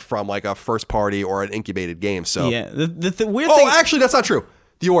don't think, from like a first party or an incubated game. So yeah, the weird thing. Oh, actually, that's not true.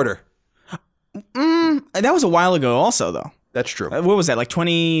 The Order. That was a while ago also, though. That's true. What was that, like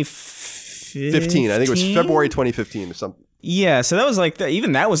 2015? I think it was February 2015 or something. Yeah, so that was like,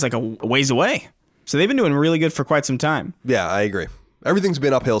 even that was like a ways away. So they've been doing really good for quite some time. Yeah, I agree. Everything's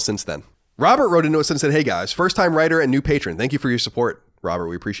been uphill since then. Robert wrote into us and said, hey guys, first time writer and new patron. Thank you for your support, Robert.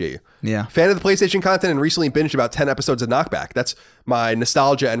 We appreciate you. Yeah. Fan of the PlayStation content and recently binged about 10 episodes of Knockback. That's my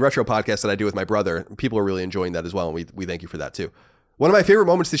nostalgia and retro podcast that I do with my brother. People are really enjoying that as well, and we thank you for that too. One of my favorite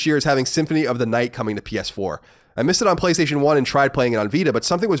moments this year is having Symphony of the Night coming to PS4. I missed it on PlayStation 1 and tried playing it on Vita, but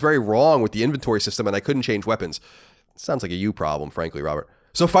something was very wrong with the inventory system and I couldn't change weapons. Sounds like a you problem, frankly, Robert.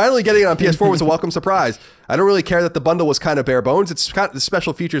 So finally getting it on PS4 was a welcome surprise. I don't really care that the bundle was kind of bare bones. It's got the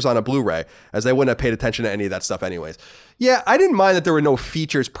special features on a Blu-ray, as I wouldn't have paid attention to any of that stuff anyways. Yeah, I didn't mind that there were no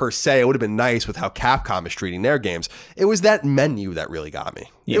features per se. It would have been nice with how Capcom is treating their games. It was that menu that really got me.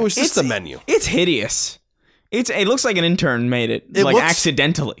 Yeah, it was just the menu. It's hideous. It looks like an intern made it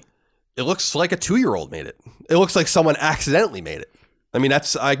accidentally. It looks like a 2-year-old made it. It looks like someone accidentally made it. I mean,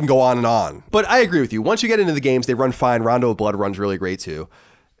 I can go on and on. But I agree with you. Once you get into the games, they run fine. Rondo of Blood runs really great, too.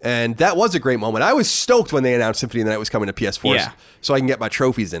 And that was a great moment. I was stoked when they announced Symphony of the Night was coming to PS4 so I can get my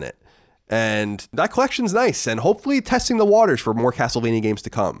trophies in it. And that collection's nice. And hopefully testing the waters for more Castlevania games to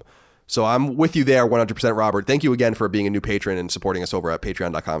come. So I'm with you there 100%, Robert. Thank you again for being a new patron and supporting us over at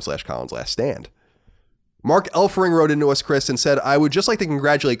patreon.com/ColinsLastStand. Mark Elfering wrote into us, Chris, and said, I would just like to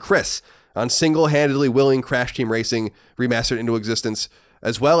congratulate Chris on single-handedly willing Crash Team Racing remastered into existence,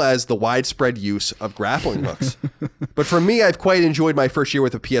 as well as the widespread use of grappling hooks. But for me, I've quite enjoyed my first year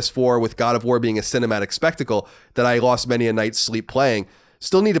with the PS4, with God of War being a cinematic spectacle that I lost many a night's sleep playing.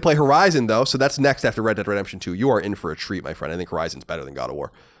 Still need to play Horizon, though, so that's next after Red Dead Redemption 2. You are in for a treat, my friend. I think Horizon's better than God of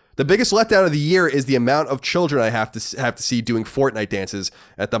War. The biggest letdown of the year is the amount of children I have to see doing Fortnite dances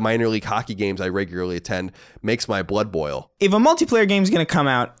at the minor league hockey games I regularly attend. Makes my blood boil. If a multiplayer game is going to come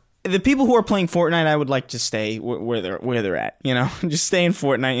out, the people who are playing Fortnite, I would like to stay where they're at. You know, just stay in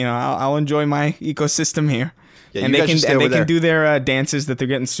Fortnite. You know, I'll enjoy my ecosystem here, yeah, and they can do their dances that they're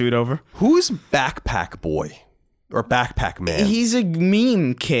getting sued over. Who's Backpack Boy? Or Backpack Man? He's a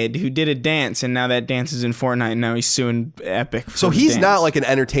meme kid who did a dance, and now that dance is in Fortnite, and now he's suing Epic. So he's not like an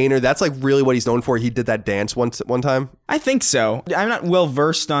entertainer. That's like really what he's known for. He did that dance one time. I think so. I'm not well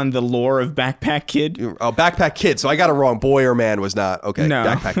versed on the lore of Backpack Kid. Oh, Backpack Kid. So I got it wrong. Boy or man was not. Okay, no,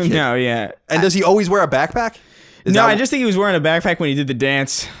 Backpack Kid. No, yeah. And does he always wear a backpack? I just think he was wearing a backpack when he did the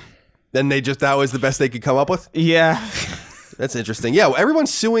dance. Then that was the best they could come up with? Yeah. That's interesting. Yeah,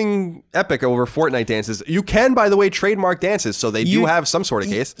 everyone's suing Epic over Fortnite dances. You can, by the way, trademark dances, so they do have some sort of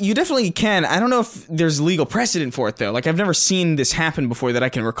case. You definitely can. I don't know if there's legal precedent for it, though. Like, I've never seen this happen before that I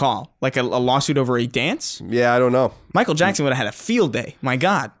can recall. Like a lawsuit over a dance? Yeah, I don't know. Michael Jackson would have had a field day. My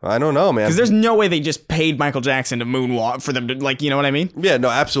God. I don't know, man. Because there's no way they just paid Michael Jackson to moonwalk for them to, like, you know what I mean? Yeah, no,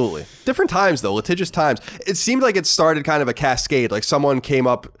 absolutely. Different times, though. Litigious times. It seemed like it started kind of a cascade. Like, someone came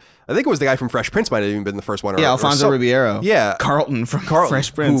up... I think it was the guy from Fresh Prince might have even been the first one. Yeah, Alfonso Ribeiro. Yeah. Carlton from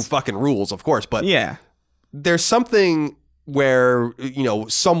Fresh Prince. Who fucking rules, of course. But yeah, there's something where, you know,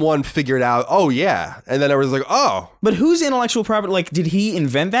 someone figured out, oh, yeah. And then I was like, oh. But whose intellectual property? Like, did he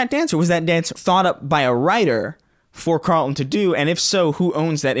invent that dance? Or was that dance thought up by a writer for Carlton to do? And if so, who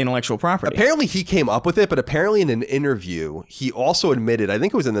owns that intellectual property? Apparently he came up with it, but apparently in an interview, he also admitted, I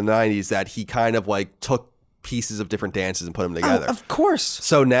think it was in the 90s, that he kind of like took pieces of different dances and put them together. Of course.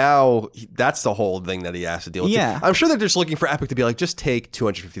 So now that's the whole thing that he has to deal with. Yeah. I'm sure they're just looking for Epic to be like, just take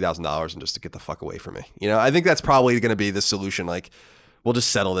 $250,000 and just to get the fuck away from me. You know, I think that's probably going to be the solution. Like, we'll just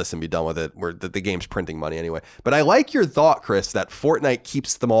settle this and be done with it. Where the game's printing money anyway. But I like your thought, Chris, that Fortnite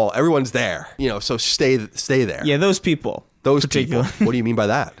keeps them all. Everyone's there. You know, so stay there. Yeah, those people. Those people. What do you mean by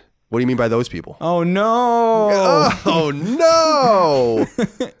that? What do you mean by those people? Oh no! Oh no!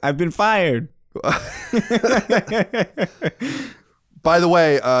 I've been fired. By the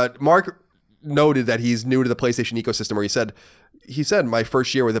way, Mark noted that he's new to the PlayStation ecosystem, where he said my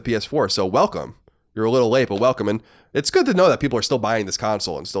first year with a PS4, so welcome. You're a little late, but welcome. And it's good to know that people are still buying this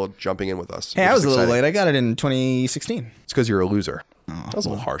console and still jumping in with us. Hey, I was a little late. I got it in 2016. It's because you're a loser. That was a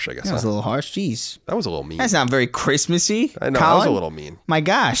little harsh, I guess. That was a little harsh. Jeez. That was a little mean. That's not very Christmassy. I know, Colin. that was a little mean. My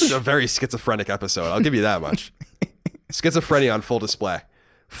gosh. This is a very schizophrenic episode. I'll give you that much. Schizophrenia on full display.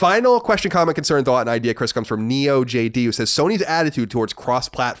 Final question, comment, concern, thought, and idea, Chris, comes from Neo JD, who says Sony's attitude towards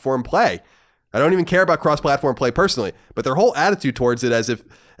cross-platform play. I don't even care about cross-platform play personally, but their whole attitude towards it, as if,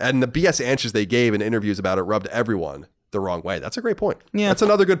 and the BS answers they gave in interviews about it, rubbed everyone the wrong way. That's a great point. Yeah, that's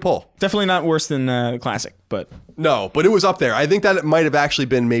another good pull. Definitely not worse than Classic, but no, but it was up there. I think that it might have actually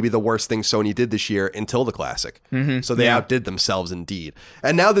been maybe the worst thing Sony did this year until the Classic. Mm-hmm. So they outdid themselves indeed.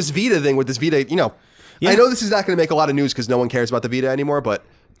 And now this Vita thing with this Vita, you know, I know this is not going to make a lot of news because no one cares about the Vita anymore, but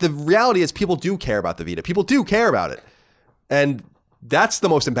the reality is people do care about the Vita. People do care about it. And that's the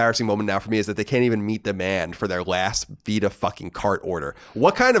most embarrassing moment now for me, is that they can't even meet demand for their last Vita fucking cart order.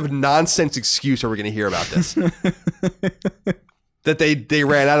 What kind of nonsense excuse are we going to hear about this? That they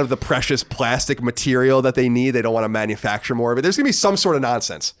ran out of the precious plastic material that they need. They don't want to manufacture more of it. There's going to be some sort of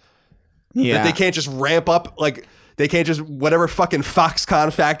nonsense. Yeah. That they can't just ramp up, like, they can't just, whatever fucking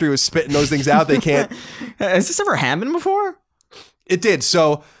Foxconn factory was spitting those things out, they can't. Has this ever happened before? It did.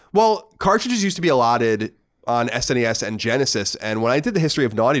 So, well, cartridges used to be allotted on SNES and Genesis. And when I did the history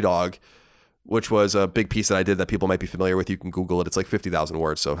of Naughty Dog, which was a big piece that I did that people might be familiar with, you can Google it. It's like 50,000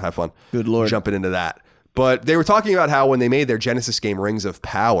 words. So have fun. Good Lord. Jumping into that. But they were talking about how when they made their Genesis game Rings of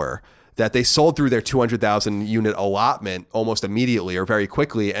Power, that they sold through their 200,000 unit allotment almost immediately or very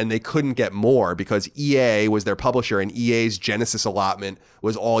quickly, and they couldn't get more because EA was their publisher, and EA's Genesis allotment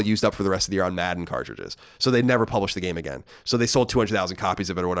was all used up for the rest of the year on Madden cartridges. So they never published the game again. So they sold 200,000 copies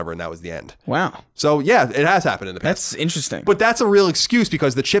of it or whatever, and that was the end. Wow. So yeah, it has happened in the past. That's interesting. But that's a real excuse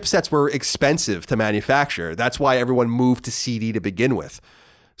because the chipsets were expensive to manufacture. That's why everyone moved to CD to begin with.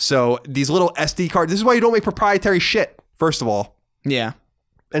 So these little SD cards, this is why you don't make proprietary shit, first of all. Yeah.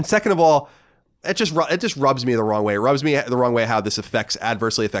 And second of all, it just rubs me the wrong way. It rubs me the wrong way how this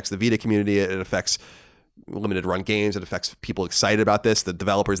adversely affects the Vita community. It affects limited run games. It affects people excited about this. The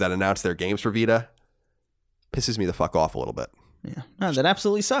developers that announce their games for Vita. Pisses me the fuck off a little bit. Yeah, no, that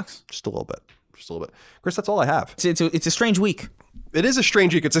absolutely sucks. Just a little bit. Chris, that's all I have. It's a strange week. It is a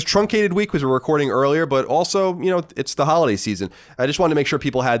strange week. It's a truncated week because we're recording earlier, but also, you know, it's the holiday season. I just wanted to make sure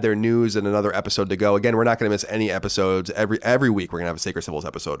people had their news and another episode to go. Again, we're not going to miss any episodes. Every week we're going to have a Sacred Symbols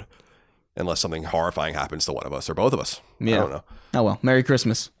episode, unless something horrifying happens to one of us or both of us. Yeah. I don't know. Oh, well. Merry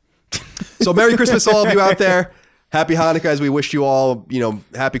Christmas. So Merry Christmas to all of you out there. Happy Hanukkah, as we wish you all, you know,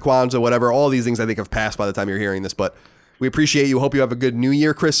 Happy Kwanzaa, whatever. All these things I think have passed by the time you're hearing this, but we appreciate you. Hope you have a good New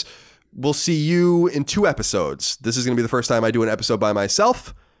Year, Chris. We'll see you in 2 episodes. This is going to be the first time I do an episode by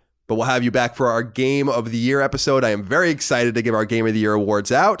myself, but we'll have you back for our Game of the Year episode. I am very excited to give our Game of the Year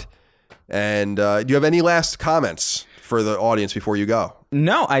awards out. And do you have any last comments for the audience before you go?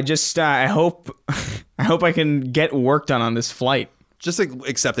 No, I just I hope I can get work done on this flight. Just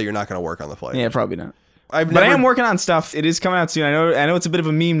accept that you're not going to work on the flight. Yeah, probably not. But I am working on stuff. It is coming out soon. I know it's a bit of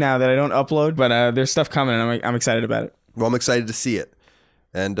a meme now that I don't upload, but there's stuff coming, and I'm excited about it. Well, I'm excited to see it.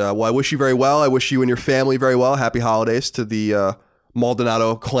 And well, I wish you very well. I wish you and your family very well. Happy holidays to the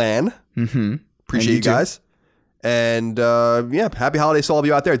Maldonado clan. Mm-hmm. Appreciate you guys. And happy holidays to all of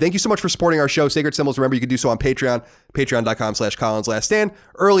you out there. Thank you so much for supporting our show, Sacred Symbols. Remember, you can do so on Patreon, patreon.com/CollinsLastStand.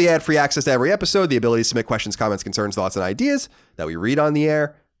 Early ad-free access to every episode, the ability to submit questions, comments, concerns, thoughts, and ideas that we read on the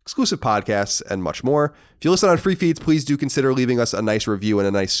air, exclusive podcasts, and much more. If you listen on free feeds, please do consider leaving us a nice review and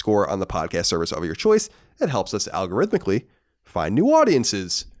a nice score on the podcast service of your choice. It helps us algorithmically find new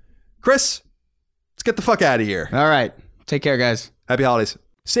audiences. Chris, let's get the fuck out of here. All right. Take care, guys. Happy holidays.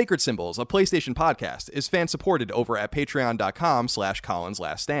 Sacred Symbols, a PlayStation podcast, is fan-supported over at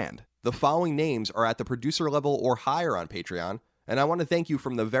patreon.com/CollinsLastStand. The following names are at the producer level or higher on Patreon, and I want to thank you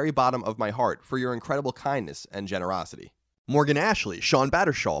from the very bottom of my heart for your incredible kindness and generosity. Morgan Ashley, Sean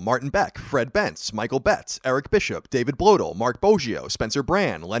Battershaw, Martin Beck, Fred Bentz, Michael Betts, Eric Bishop, David Blodel, Mark Boggio, Spencer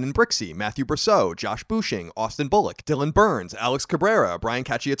Brand, Lennon Brixey, Matthew Brousseau, Josh Bushing, Austin Bullock, Dylan Burns, Alex Cabrera, Brian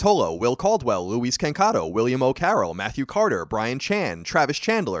Cacciatolo, Will Caldwell, Luis Cancato, William O'Carroll, Matthew Carter, Brian Chan, Travis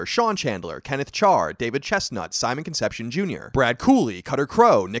Chandler, Sean Chandler, Kenneth Charr, David Chestnut, Simon Conception Jr., Brad Cooley, Cutter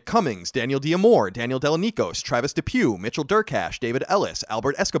Crow, Nick Cummings, Daniel Diamore, Daniel Delanikos, Travis Depew, Mitchell Durkash, David Ellis,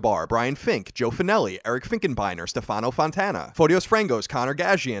 Albert Escobar, Brian Fink, Joe Finelli, Eric Finkenbeiner, Stefano Fontana, Fodios Frangos, Connor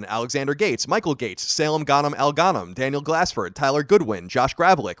Gajian, Alexander Gates, Michael Gates, Salem Ghanem Al Ghanem, Daniel Glassford, Tyler Goodwin, Josh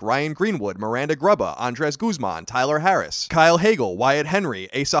Gravelick, Ryan Greenwood, Miranda Grubba, Andres Guzman, Tyler Harris, Kyle Hagel, Wyatt Henry,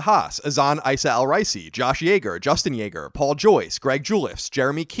 Asa Haas, Azan Isa Al-Raisi, Josh Yeager, Justin Yeager, Paul Joyce, Greg Juliffs,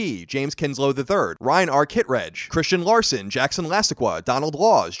 Jeremy Key, James Kinslow III, Ryan R. Kitreg, Christian Larson, Jackson Lassiqua, Donald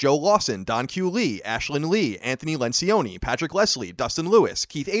Laws, Joe Lawson, Don Q. Lee, Ashlyn Lee, Anthony Lencioni, Patrick Leslie, Dustin Lewis,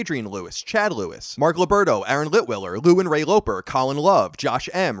 Keith Adrian Lewis, Chad Lewis, Mark Liberto, Aaron Litwiller, Lou and Ray Loper, Colin Love, Josh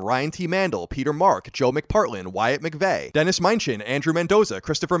M., Ryan T. Mandel, Peter Mark, Joe McPartlin, Wyatt McVeigh, Dennis Minchin, Andrew Mendoza,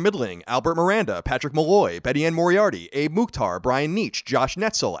 Christopher Middling, Albert Miranda, Patrick Malloy, Betty Ann Moriarty, Abe Mukhtar, Brian Nietzsche, Josh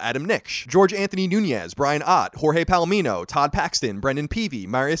Netzel, Adam Nix, George Anthony Nunez, Brian Ott, Jorge Palomino, Todd Paxton, Brendan Peavy,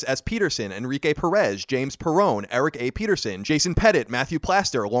 Marius S. Peterson, Enrique Perez, James Perrone, Eric A. Peterson, Jason Pettit, Matthew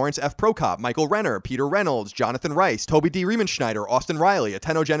Plaster, Lawrence F. Prokop, Michael Renner, Peter Reynolds, Jonathan Rice, Toby D. Riemenschneider, Austin Riley,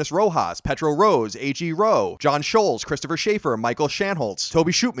 Atenogenis Rojas, Petro Rose, A.G. Rowe, John Scholes, Christopher Schaefer, Michael Shanholtz,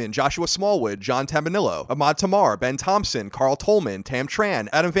 Toby Shootman, Joshua Smallwood, John Tambanillo, Ahmad Tamar, Ben Thompson, Carl Tolman, Tam Tran,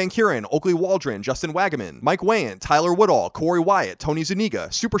 Adam Van Kuren, Oakley Waldron, Justin Wagaman, Mike Wayant, Tyler Woodall, Corey Wyatt, Tony Zuniga,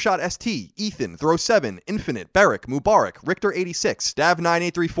 Supershot ST, Ethan, Throw7, Infinite, Beric, Mubarak, Richter 86, Dav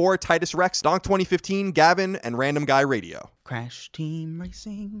 9834, Titus Rex, Donk 2015, Gavin, and Random Guy Radio. Crash Team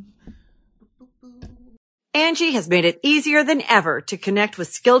Racing. Angie has made it easier than ever to connect with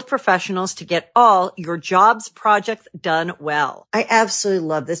skilled professionals to get all your jobs projects done well. I absolutely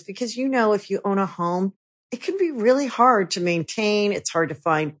love this because, you know, if you own a home, it can be really hard to maintain. It's hard to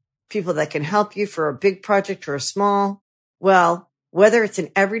find people that can help you for a big project or a small. Well, whether it's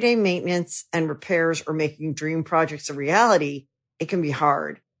in everyday maintenance and repairs or making dream projects a reality, it can be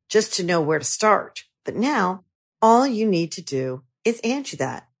hard just to know where to start. But now all you need to do is Angie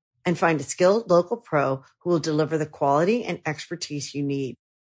that and find a skilled local pro who will deliver the quality and expertise you need.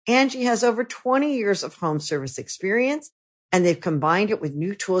 Angie has over 20 years of home service experience, and they've combined it with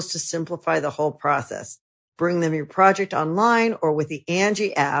new tools to simplify the whole process. Bring them your project online or with the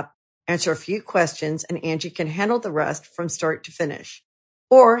Angie app, answer a few questions, and Angie can handle the rest from start to finish.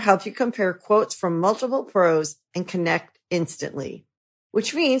 Or help you compare quotes from multiple pros and connect instantly,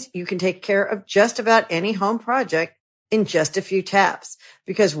 which means you can take care of just about any home project in just a few taps.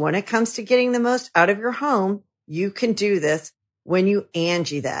 Because when it comes to getting the most out of your home, you can do this when you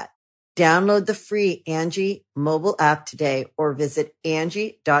Angie that. Download the free Angie mobile app today or visit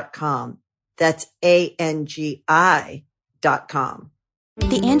Angie.com. That's ANGI.com.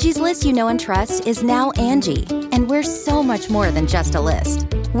 The Angie's List you know and trust is now Angie, and we're so much more than just a list.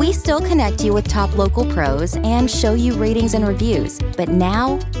 We still connect you with top local pros and show you ratings and reviews, but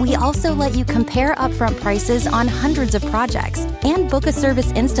now we also let you compare upfront prices on hundreds of projects and book a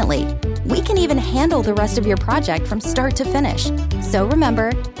service instantly. We can even handle the rest of your project from start to finish. So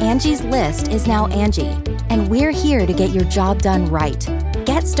remember, Angie's List is now Angie, and we're here to get your job done right.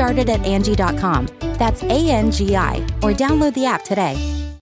 Get started at Angie.com. That's ANGI, or download the app today.